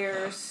the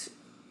players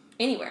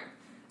anywhere.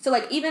 So,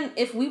 like, even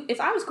if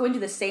I was going to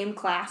the same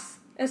class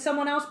as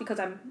someone else because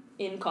I'm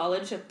in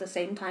college at the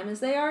same time as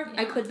they are,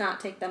 I could not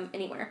take them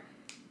anywhere.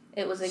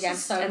 It was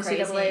against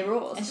NCAA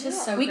rules. It's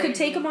just so we crazy. could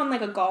take them on,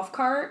 like, a golf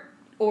cart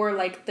or,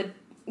 like,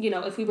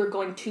 if we were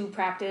going to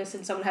practice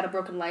and someone had a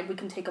broken leg, we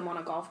can take them on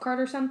a golf cart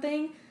or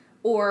something.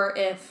 Or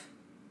if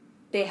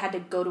they had to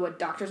go to a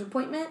doctor's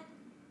appointment,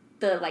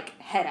 the, like,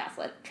 head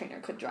athletic trainer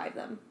could drive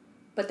them.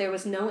 But there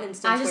was no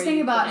instance I just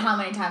think about how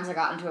many times I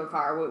got into a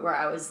car where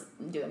I was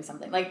doing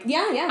something. Like,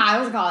 I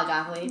was a college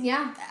athlete.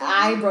 Yeah.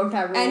 I broke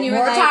that rule and you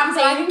more were like, times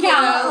than I can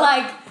count.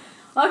 Like,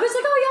 I was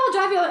like, oh, yeah, I'll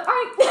drive you. Like, all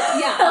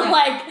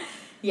right.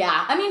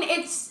 Yeah. I mean,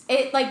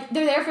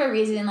 they're there for a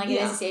reason. Like,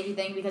 it is a safety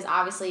thing because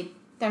obviously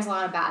there's a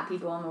lot of bad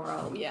people in the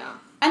world. Yeah.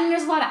 And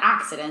there's a lot of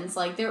accidents.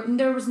 Like,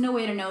 there was no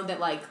way to know that,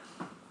 like,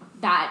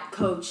 that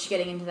coach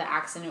getting into the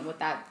accident with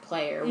that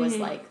player was,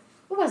 like,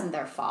 it wasn't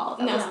their fault.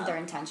 That wasn't their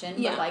intention.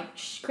 But, like,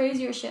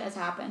 crazier shit has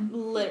happened.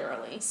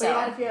 Literally.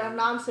 So if you're a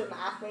non-student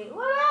athlete,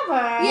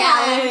 whatever.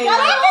 Yeah. Get in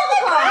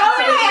the car.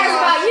 Nobody cares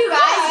about you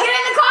guys. Get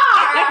in the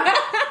car.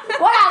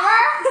 Whatever.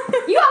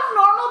 You have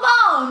normal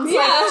bones.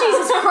 Yeah. Like,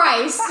 Jesus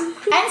Christ.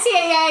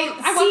 NCAA,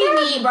 see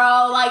me,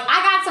 bro. Like,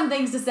 I got some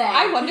things to say.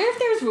 I wonder if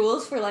there's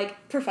rules for,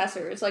 like,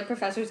 professors. Like,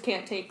 professors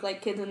can't take,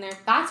 like, kids in their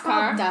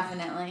car.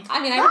 Definitely.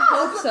 I mean, I would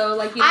hope so.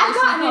 Like, I've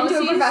gotten into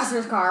a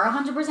professor's car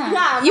 100%.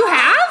 Yeah. You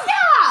have?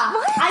 Yeah.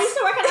 What? I used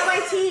to work at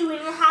MIT. We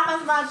didn't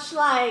have as much,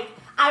 like...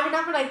 I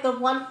remember, like, the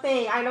one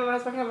thing... I know when I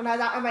was working when I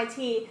was at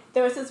MIT,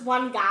 there was this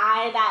one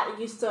guy that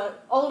used to...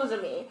 older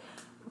than me,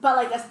 but,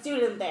 like, a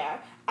student there.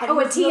 And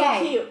a TA.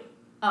 Really cute.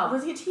 Oh.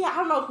 Was he a TA? I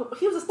don't know.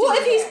 He was a student. Well,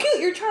 if he's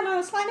cute, you're trying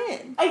to slide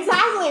in.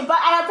 Exactly. But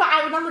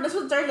I remember this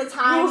was during the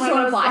time when it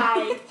was,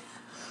 like...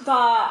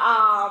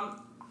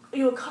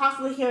 You were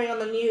constantly hearing on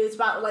the news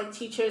about, like,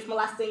 teachers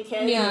molesting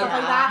kids and stuff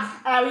like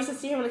that. And I used to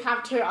see him in the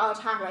cafeteria all the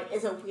time. Like,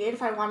 is it weird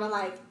if I want to,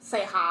 like,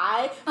 say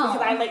hi?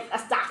 Because I'm, like, a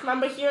staff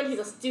member here and he's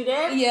a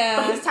student. Yeah.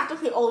 But he's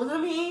technically older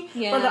than me.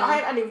 Yeah. But there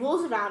aren't any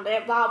rules around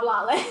it, blah,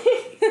 blah. Like,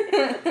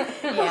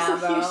 yeah,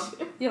 bro.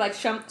 You're like,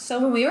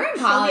 when we were in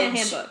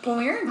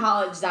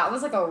college, that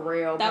was, like, a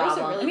real problem. That was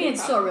a really big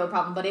it's still a real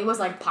problem, but it was,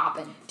 like,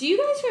 popping. Do you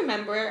guys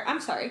remember...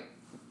 I'm sorry.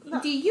 No.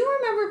 Do you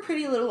remember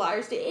Pretty Little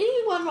Liars? Did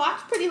anyone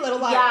watch Pretty Little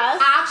Liars?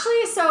 Yes.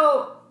 Actually,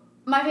 so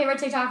my favorite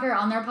TikToker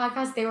on their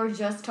podcast, they were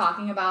just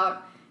talking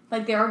about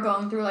like, they were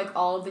going through, like,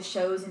 all of the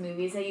shows and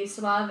movies they used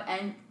to love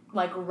and,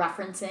 like,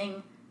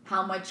 referencing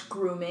how much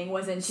grooming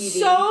was in TV.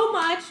 So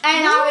much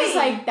And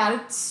grooming.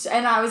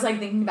 I was like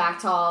thinking back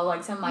to all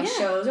like some of my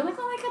shows. I'm like,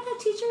 oh my god, that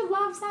teacher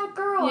loves that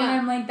girl. Yeah.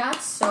 And I'm like,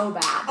 that's so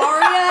bad.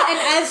 Aria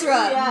and Ezra.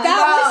 Yeah.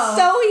 That was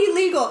so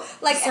illegal.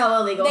 Like, so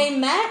illegal. They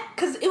met,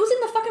 because it was in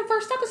the fucking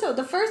first episode.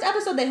 The first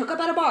episode, they hook up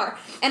at a bar.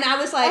 And I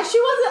was like... And she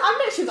wasn't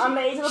under, she was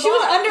underage at the bar. She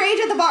was underage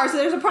at the bar, so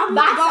there's a problem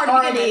with the bar to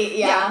begin already, with.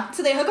 yeah.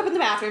 So they hook up in the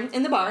bathroom,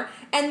 in the bar,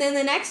 and then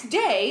the next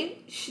day,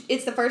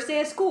 it's the first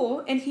day of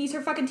school, and he's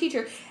her fucking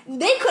teacher.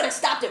 They could have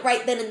stopped it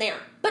right then and there.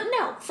 But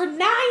no, for 9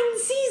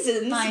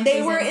 seasons,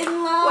 they were in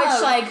love.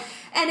 Which, like...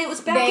 And it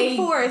was back and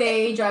forth.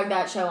 They dragged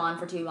that show on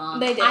for too long.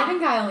 They did. I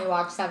think I only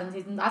watched 7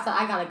 seasons. I thought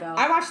I gotta go.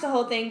 I watched the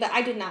whole thing, but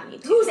I did not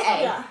need to. Who's A?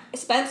 Yeah.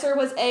 Spencer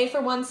was A for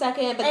 1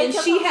 second, but A then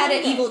kept she on had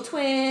an saying it. evil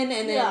twin,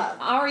 and then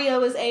Aria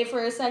was A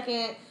for a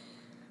second.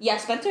 Yeah,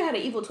 Spencer had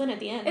an evil twin at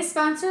the end. Is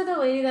Spencer the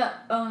lady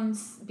that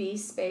owns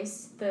Beast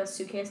Space, the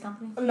suitcase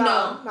company?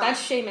 No, that's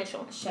Shay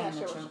Mitchell. Shay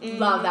Mitchell. Mm-hmm.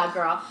 Love that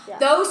girl. Yeah.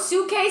 Those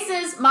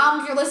suitcases,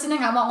 Mom, if you're listening,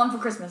 I want one for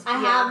Christmas. I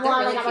have they're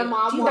one. really I got my cute.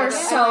 mom one. They're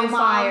so My mom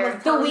fire. was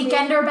The telling me-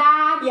 Weekender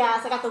bag.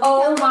 Yes, I got the Weekender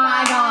Oh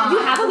my bag. god. You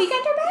have a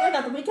weekender I bag?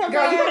 got the Weekender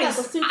Girl, bag. you I got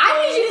gotta. the suitcase.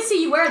 I need you to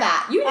see you wear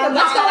that. You need to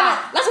Let's go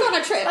that. on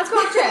a trip. Let's go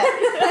on a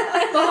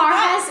trip. Bahar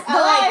has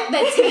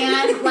the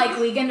tan like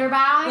Weekender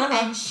bag,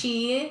 and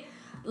she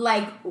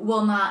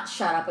will not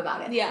shut up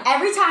about it. Yeah.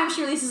 Every time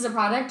she releases a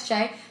product,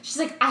 she's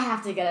like, I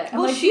have to get it. I'm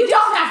Well, like, you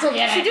don't have to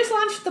get it. She just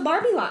launched the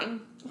Barbie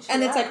line.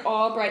 And it's like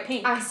all bright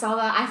pink. I saw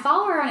that. I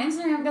follow her on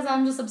Instagram because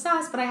I'm just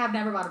obsessed, but I have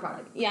never bought a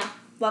product. Yeah.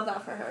 Love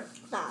that for her.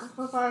 Nah,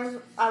 so far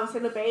I was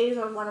in the Bays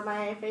are one of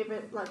my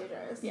favorite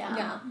luggages.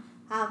 Yeah.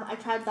 I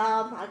tried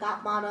them. I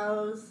got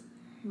Monos.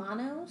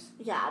 Monos?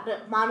 Yeah, the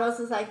Monos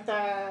is like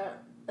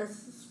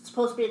it's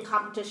supposed to be in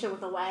competition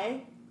with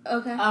Away.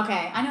 Okay.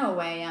 Okay, I know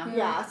Away, yeah.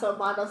 Yeah, so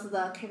Monos is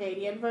the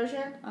Canadian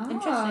version. Oh,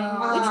 Interesting.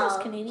 Which was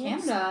Canadian?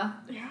 Canada.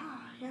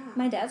 Yeah.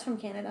 My dad's from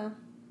Canada.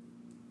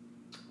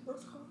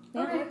 What's it called?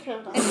 Yeah. Okay,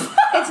 Canada.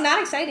 It's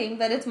not exciting,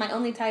 but it's my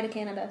only tie to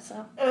Canada,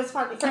 so. It was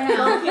funny. It's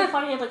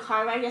funny at the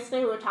car ride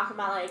yesterday. We were talking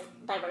about like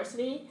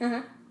diversity,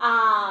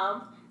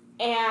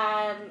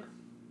 and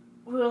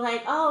we were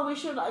like, "Oh, we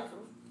should like."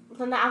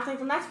 I was like,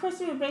 "The next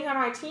person we bring on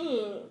our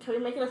team, can we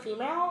make it a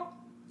female?"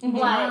 Mm-hmm.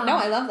 Like, no,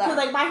 I love that. Because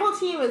like my whole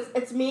team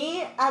it's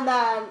me and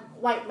then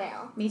white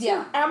male. Me too.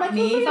 Yeah. And I'm like,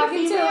 Me can we bring a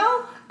fucking female?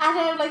 too. And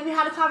then like we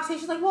had a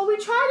conversation like, well, we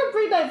try to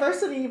bring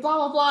diversity, blah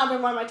blah blah. And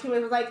then one of my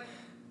teammates was like,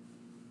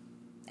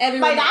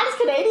 Everyone. my dad is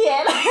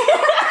Canadian.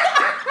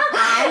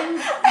 I'm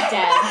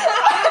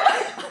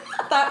dead.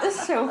 That is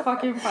so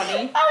fucking funny.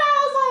 And I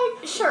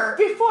was like, Sure.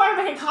 before I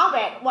make a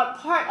comment, what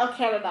part of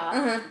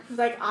Canada? He's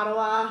like,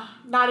 Ottawa,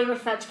 not even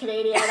French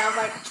Canadian. And I was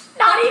like,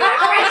 Not even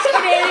French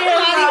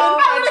Canadian. I'm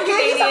going to give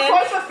you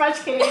support for French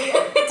Canadian.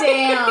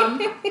 Damn.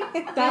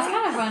 That's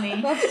kind of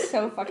funny. That's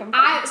so fucking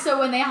funny. So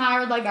when they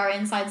hired like our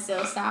inside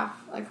sales staff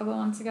like a couple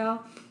months ago,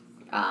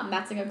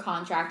 that's like a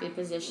contracted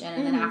position,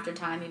 and then after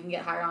time you can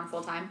get hired on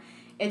full time.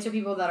 It's for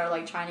people that are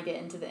like trying to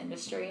get into the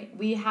industry.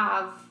 We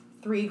have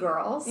 3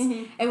 girls,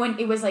 and when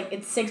it was like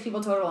it's 6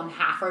 people total and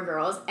half are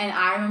girls. And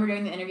I remember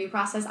during the interview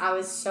process, I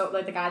was so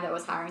like the guy that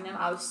was hiring them,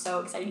 I was so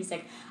excited. He's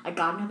like, I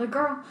got another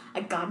girl.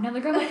 I'm like,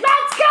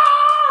 let's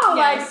go!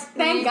 Yes, like,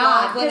 thank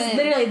God, because women.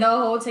 literally the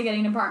whole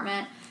ticketing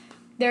department.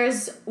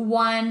 There's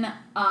one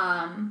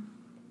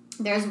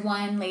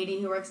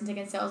lady who works in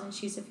ticket sales, and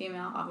she's a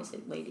female,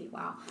 obviously lady.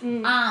 Wow.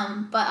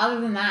 But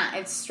other than that,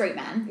 it's straight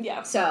men.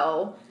 Yeah.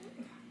 So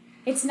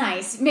it's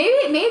nice. Maybe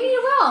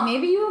you will.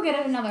 Maybe you will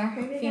get another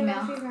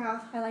female.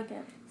 I like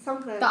it.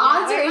 Something. The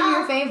odds are in Right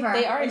your now, favor.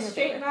 They are in It's your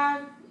straight favor.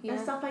 men Yeah.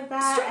 and stuff like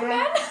that. Straight and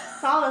men?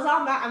 It's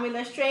all men. I mean,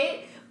 they're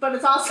straight, but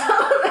it's also.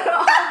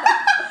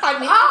 I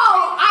mean,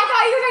 Oh, I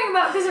thought you were talking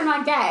about because they're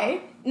not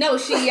gay. no,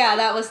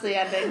 that was the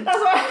ending. That's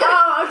what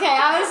Oh, okay.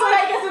 I was I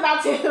like, guess it's that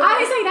too. I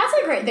was like, that's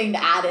a great thing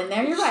to add in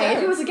there. You're right. Sure.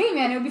 If it was a gay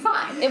man, it would be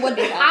fine. It would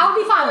be fine. I would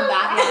be fine with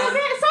that.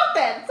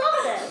 Something.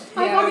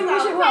 I fucking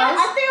wish it was.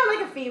 I think I'm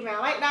like a female.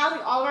 Right now,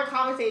 like all of our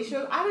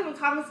conversations, I don't even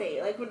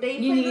conversate. Like when they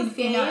You play need this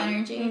female game,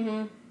 energy.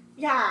 Mm-hmm.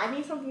 Yeah, I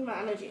need some female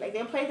energy. Like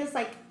they play this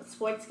like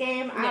sports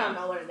game. I don't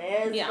know what it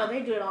is, Yeah. but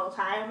they do it all the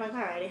time. I'm like,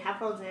 alrighty,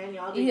 headphones in,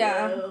 y'all do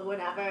Yeah. you,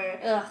 whatever.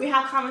 Ugh. We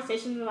have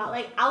conversations about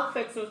like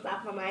outfits and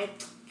stuff. I'm like,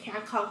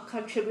 can't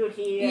contribute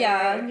here.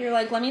 Yeah, you're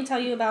like, let me tell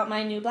you about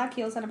my new black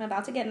heels that I'm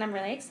about to get, and I'm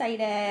really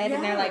excited. And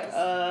they're like,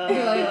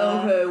 You're like,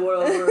 okay,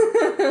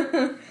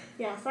 whatever.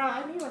 Yeah, so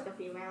I need like a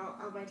female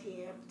on my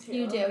team too.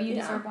 You do. You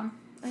Yeah. deserve one.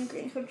 I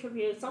agree.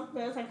 Contribute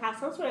something, like have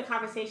some sort of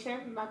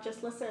conversation, not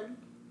just listen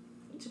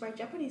to my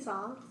Jeopardy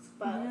songs.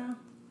 But Yeah,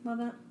 love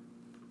it.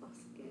 that's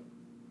good.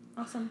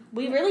 Awesome.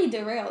 We really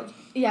derailed.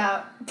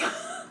 Yeah.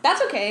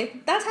 That's okay.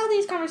 That's how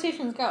these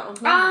conversations go.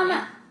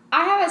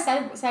 I have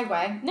a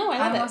segue. No, I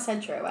love it. almost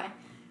said straight away.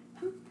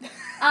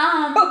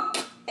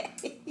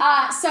 Okay.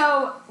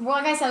 So,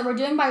 like I said, we're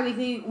doing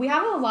bi-weekly. We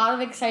have a lot of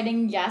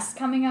exciting guests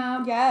coming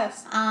up.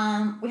 Yes.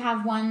 We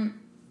have one,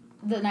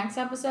 the next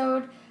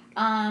episode,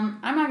 I'm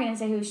not gonna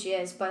say who she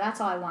is, but that's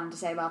all I wanted to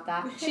say about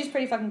that. She's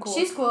pretty fucking cool.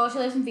 She's cool. She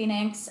lives in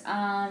Phoenix.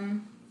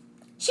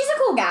 She's a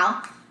cool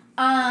gal.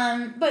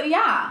 But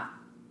yeah,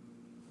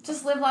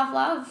 just live, laugh,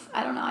 love.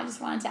 I don't know. I just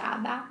wanted to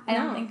add that. I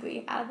don't think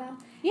we added that.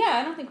 Yeah,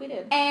 I don't think we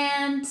did.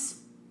 And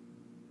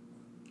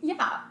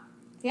yeah.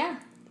 Yeah.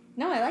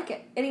 No, I like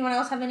it. Anyone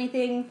else have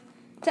anything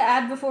to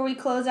add before we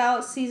close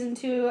out season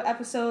 2,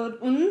 episode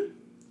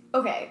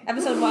Okay.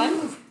 Episode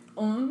 1?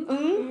 I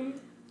mean,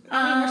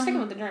 we're sticking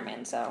with the Um,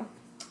 German, so.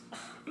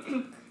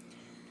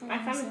 My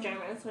friend is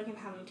German, so we can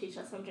have him teach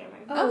us some German.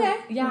 Okay.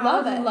 Yeah,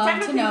 Love I it. would love to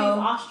Technically, he's know.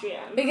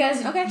 Austrian.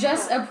 Because Okay.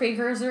 just a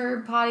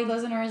precursor, potty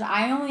listeners,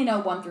 I only know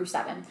 1 through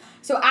 7.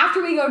 So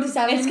after we go to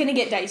 7, It's gonna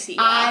get dicey.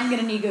 I'm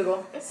gonna need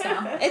Google. So,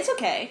 It's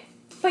okay.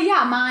 but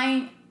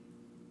yeah,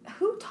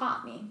 who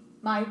taught me?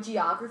 My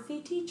geography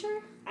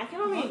teacher. I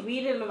can only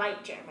read and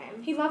write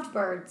German. He loved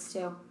birds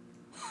too.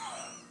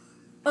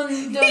 Un,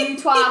 deux,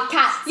 trois,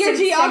 quatre, Your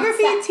six,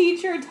 geography seven,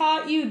 teacher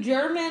taught you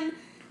German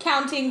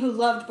counting who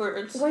loved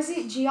birds. Was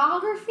it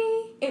geography?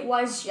 It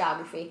was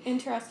geography.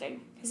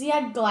 Interesting. Because he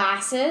had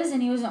glasses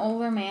and he was an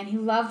older man. He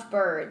loved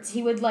birds.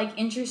 He would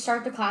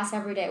start the class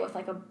every day with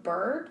like a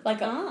bird.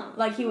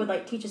 Like he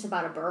would teach us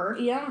about a bird.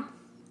 Yeah.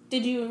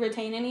 Did you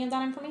retain any of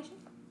that information?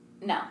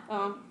 No.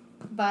 Oh.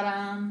 But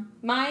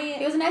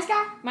he was a nice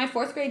guy. My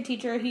 4th grade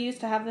teacher, he used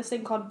to have this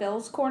thing called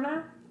Bill's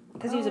Corner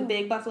because he was a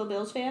big Buffalo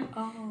Bills fan.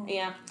 Oh.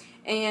 Yeah.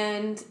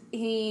 And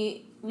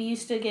we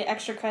used to get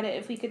extra credit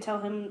if we could tell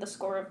him the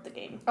score of the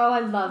game. Oh, I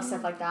love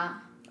stuff like that.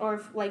 Or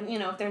if,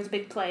 if there's a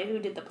big play, who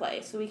did the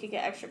play, so we could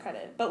get extra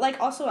credit. But,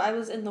 also, I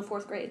was in the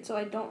 4th grade, so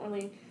I don't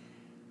really,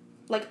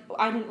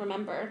 I didn't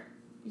remember.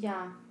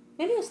 Yeah.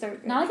 Maybe it was 3rd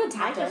grade. Not a good I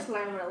tactic. just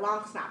learned what a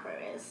long snapper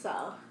is,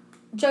 so.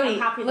 Jody, I'm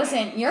happy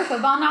listen, your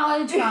football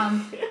knowledge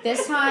from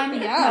this time,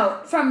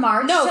 from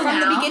March No, to from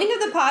now. the beginning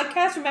of the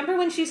podcast, remember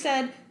when she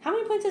said, how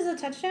many points is a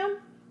touchdown?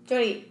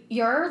 Jody,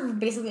 you're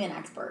basically an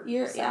expert.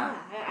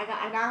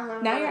 I gotta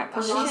learn. Now you're at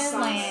position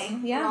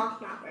slang. Yeah. Long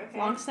snapper. Okay.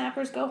 Long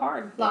snappers go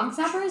hard. Long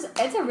snappers,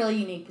 it's a really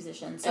unique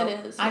position. So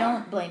It is, I yeah.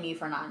 don't blame you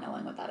for not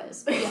knowing what that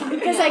is. Yeah.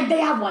 Because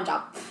they have one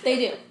job. They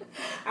do.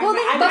 But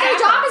their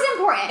job is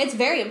important. It's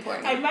very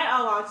important. I met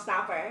a long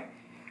snapper,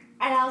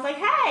 and I was like,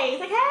 "Hey," he's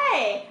like,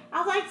 "Hey." I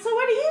was like, "So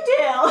what do you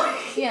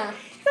do?" Yeah.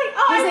 He's like,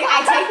 "Oh, He's like, I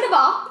take the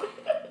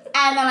ball,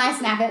 and then I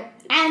snap it,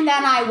 and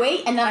then I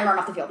wait, and then I run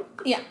off the field.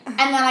 Yeah. And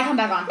then I come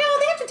back on. No,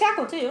 they have to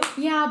tackle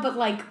too. Yeah,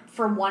 but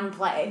for one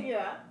play.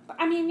 Yeah.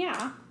 I mean,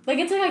 yeah.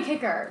 It's like a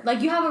kicker.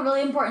 You have a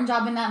really important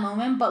job in that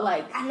moment, but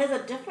And there's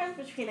a difference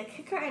between a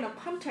kicker and a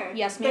punter.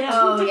 Yes, They're ma'am. two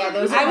Oh, yeah, different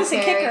those people. I was a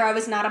kicker. I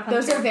was not a punter.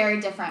 those are very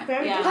different.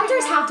 Very Yeah. different.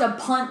 Punters have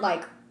to punt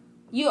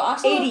you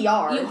also 80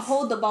 yards. You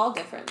hold the ball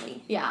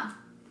differently. Yeah.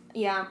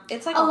 Yeah,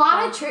 it's like A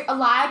lot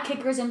of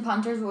kickers and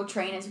punters will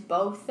train as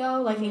both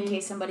though, in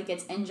case somebody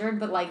gets injured,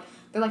 but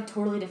they're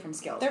totally different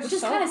skills, They're which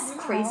is so kind of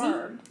crazy.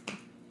 hard.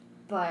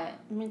 But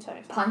Let me tell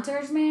you something.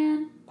 punters,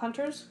 man,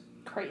 Punters,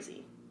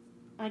 crazy.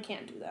 I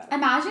can't do that.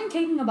 imagine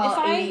kicking a ball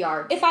 80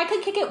 yards. If I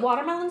could kick it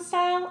watermelon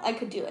style, I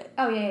could do it.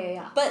 Oh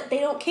yeah. But they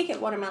don't kick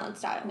it watermelon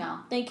style. No.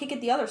 They kick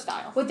it the other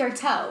style. With their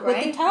toe, right?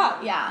 With the toe.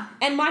 Yeah.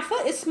 And my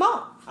foot is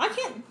small. I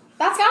can't.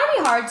 That's gotta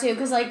be hard too,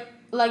 because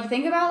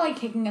think about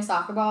kicking a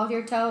soccer ball with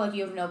your toe,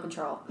 you have no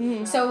control.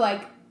 Mm-hmm. So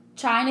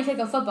trying to kick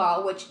a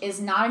football, which is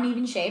not an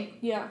even shape,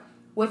 Yeah.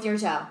 with your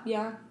toe,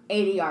 Yeah.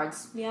 80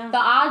 yards. Yeah. The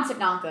odds are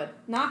not good.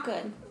 Not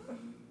good.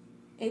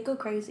 It'd go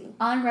crazy.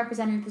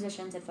 Unrepresented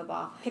positions in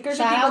football. Kickers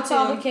Shout are people out to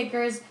all too. the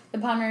kickers, the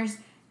punters,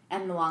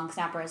 and the long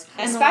snappers.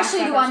 And the Especially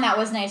long the snappers. one that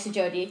was nice to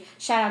Jody.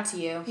 Shout out to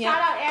you. Yeah.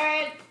 Shout out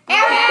Aaron.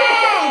 Aaron!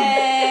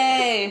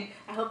 Hey!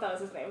 I hope that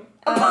was his name.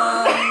 All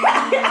I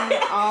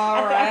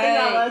think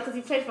that right. was because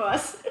he played for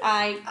us.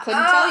 I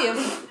couldn't tell you.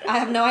 I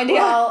have no idea.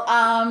 Well,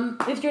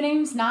 if your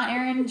name's not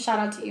Aaron, shout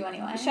out to you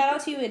anyway. Shout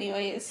out to you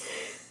anyways.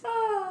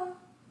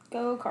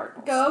 Go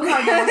Cardinals. Go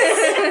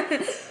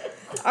Cardinals.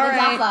 All Live,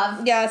 right. laugh,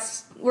 love.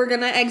 Yes, we're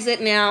gonna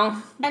exit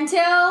now.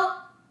 Until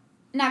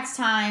next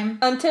time.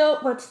 Until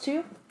what's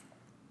two?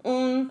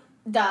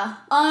 Duh.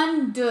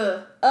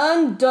 Unduh.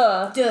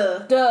 Duh.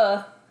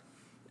 Duh.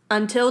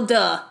 Until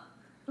duh.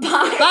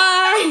 Bye.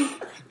 Bye.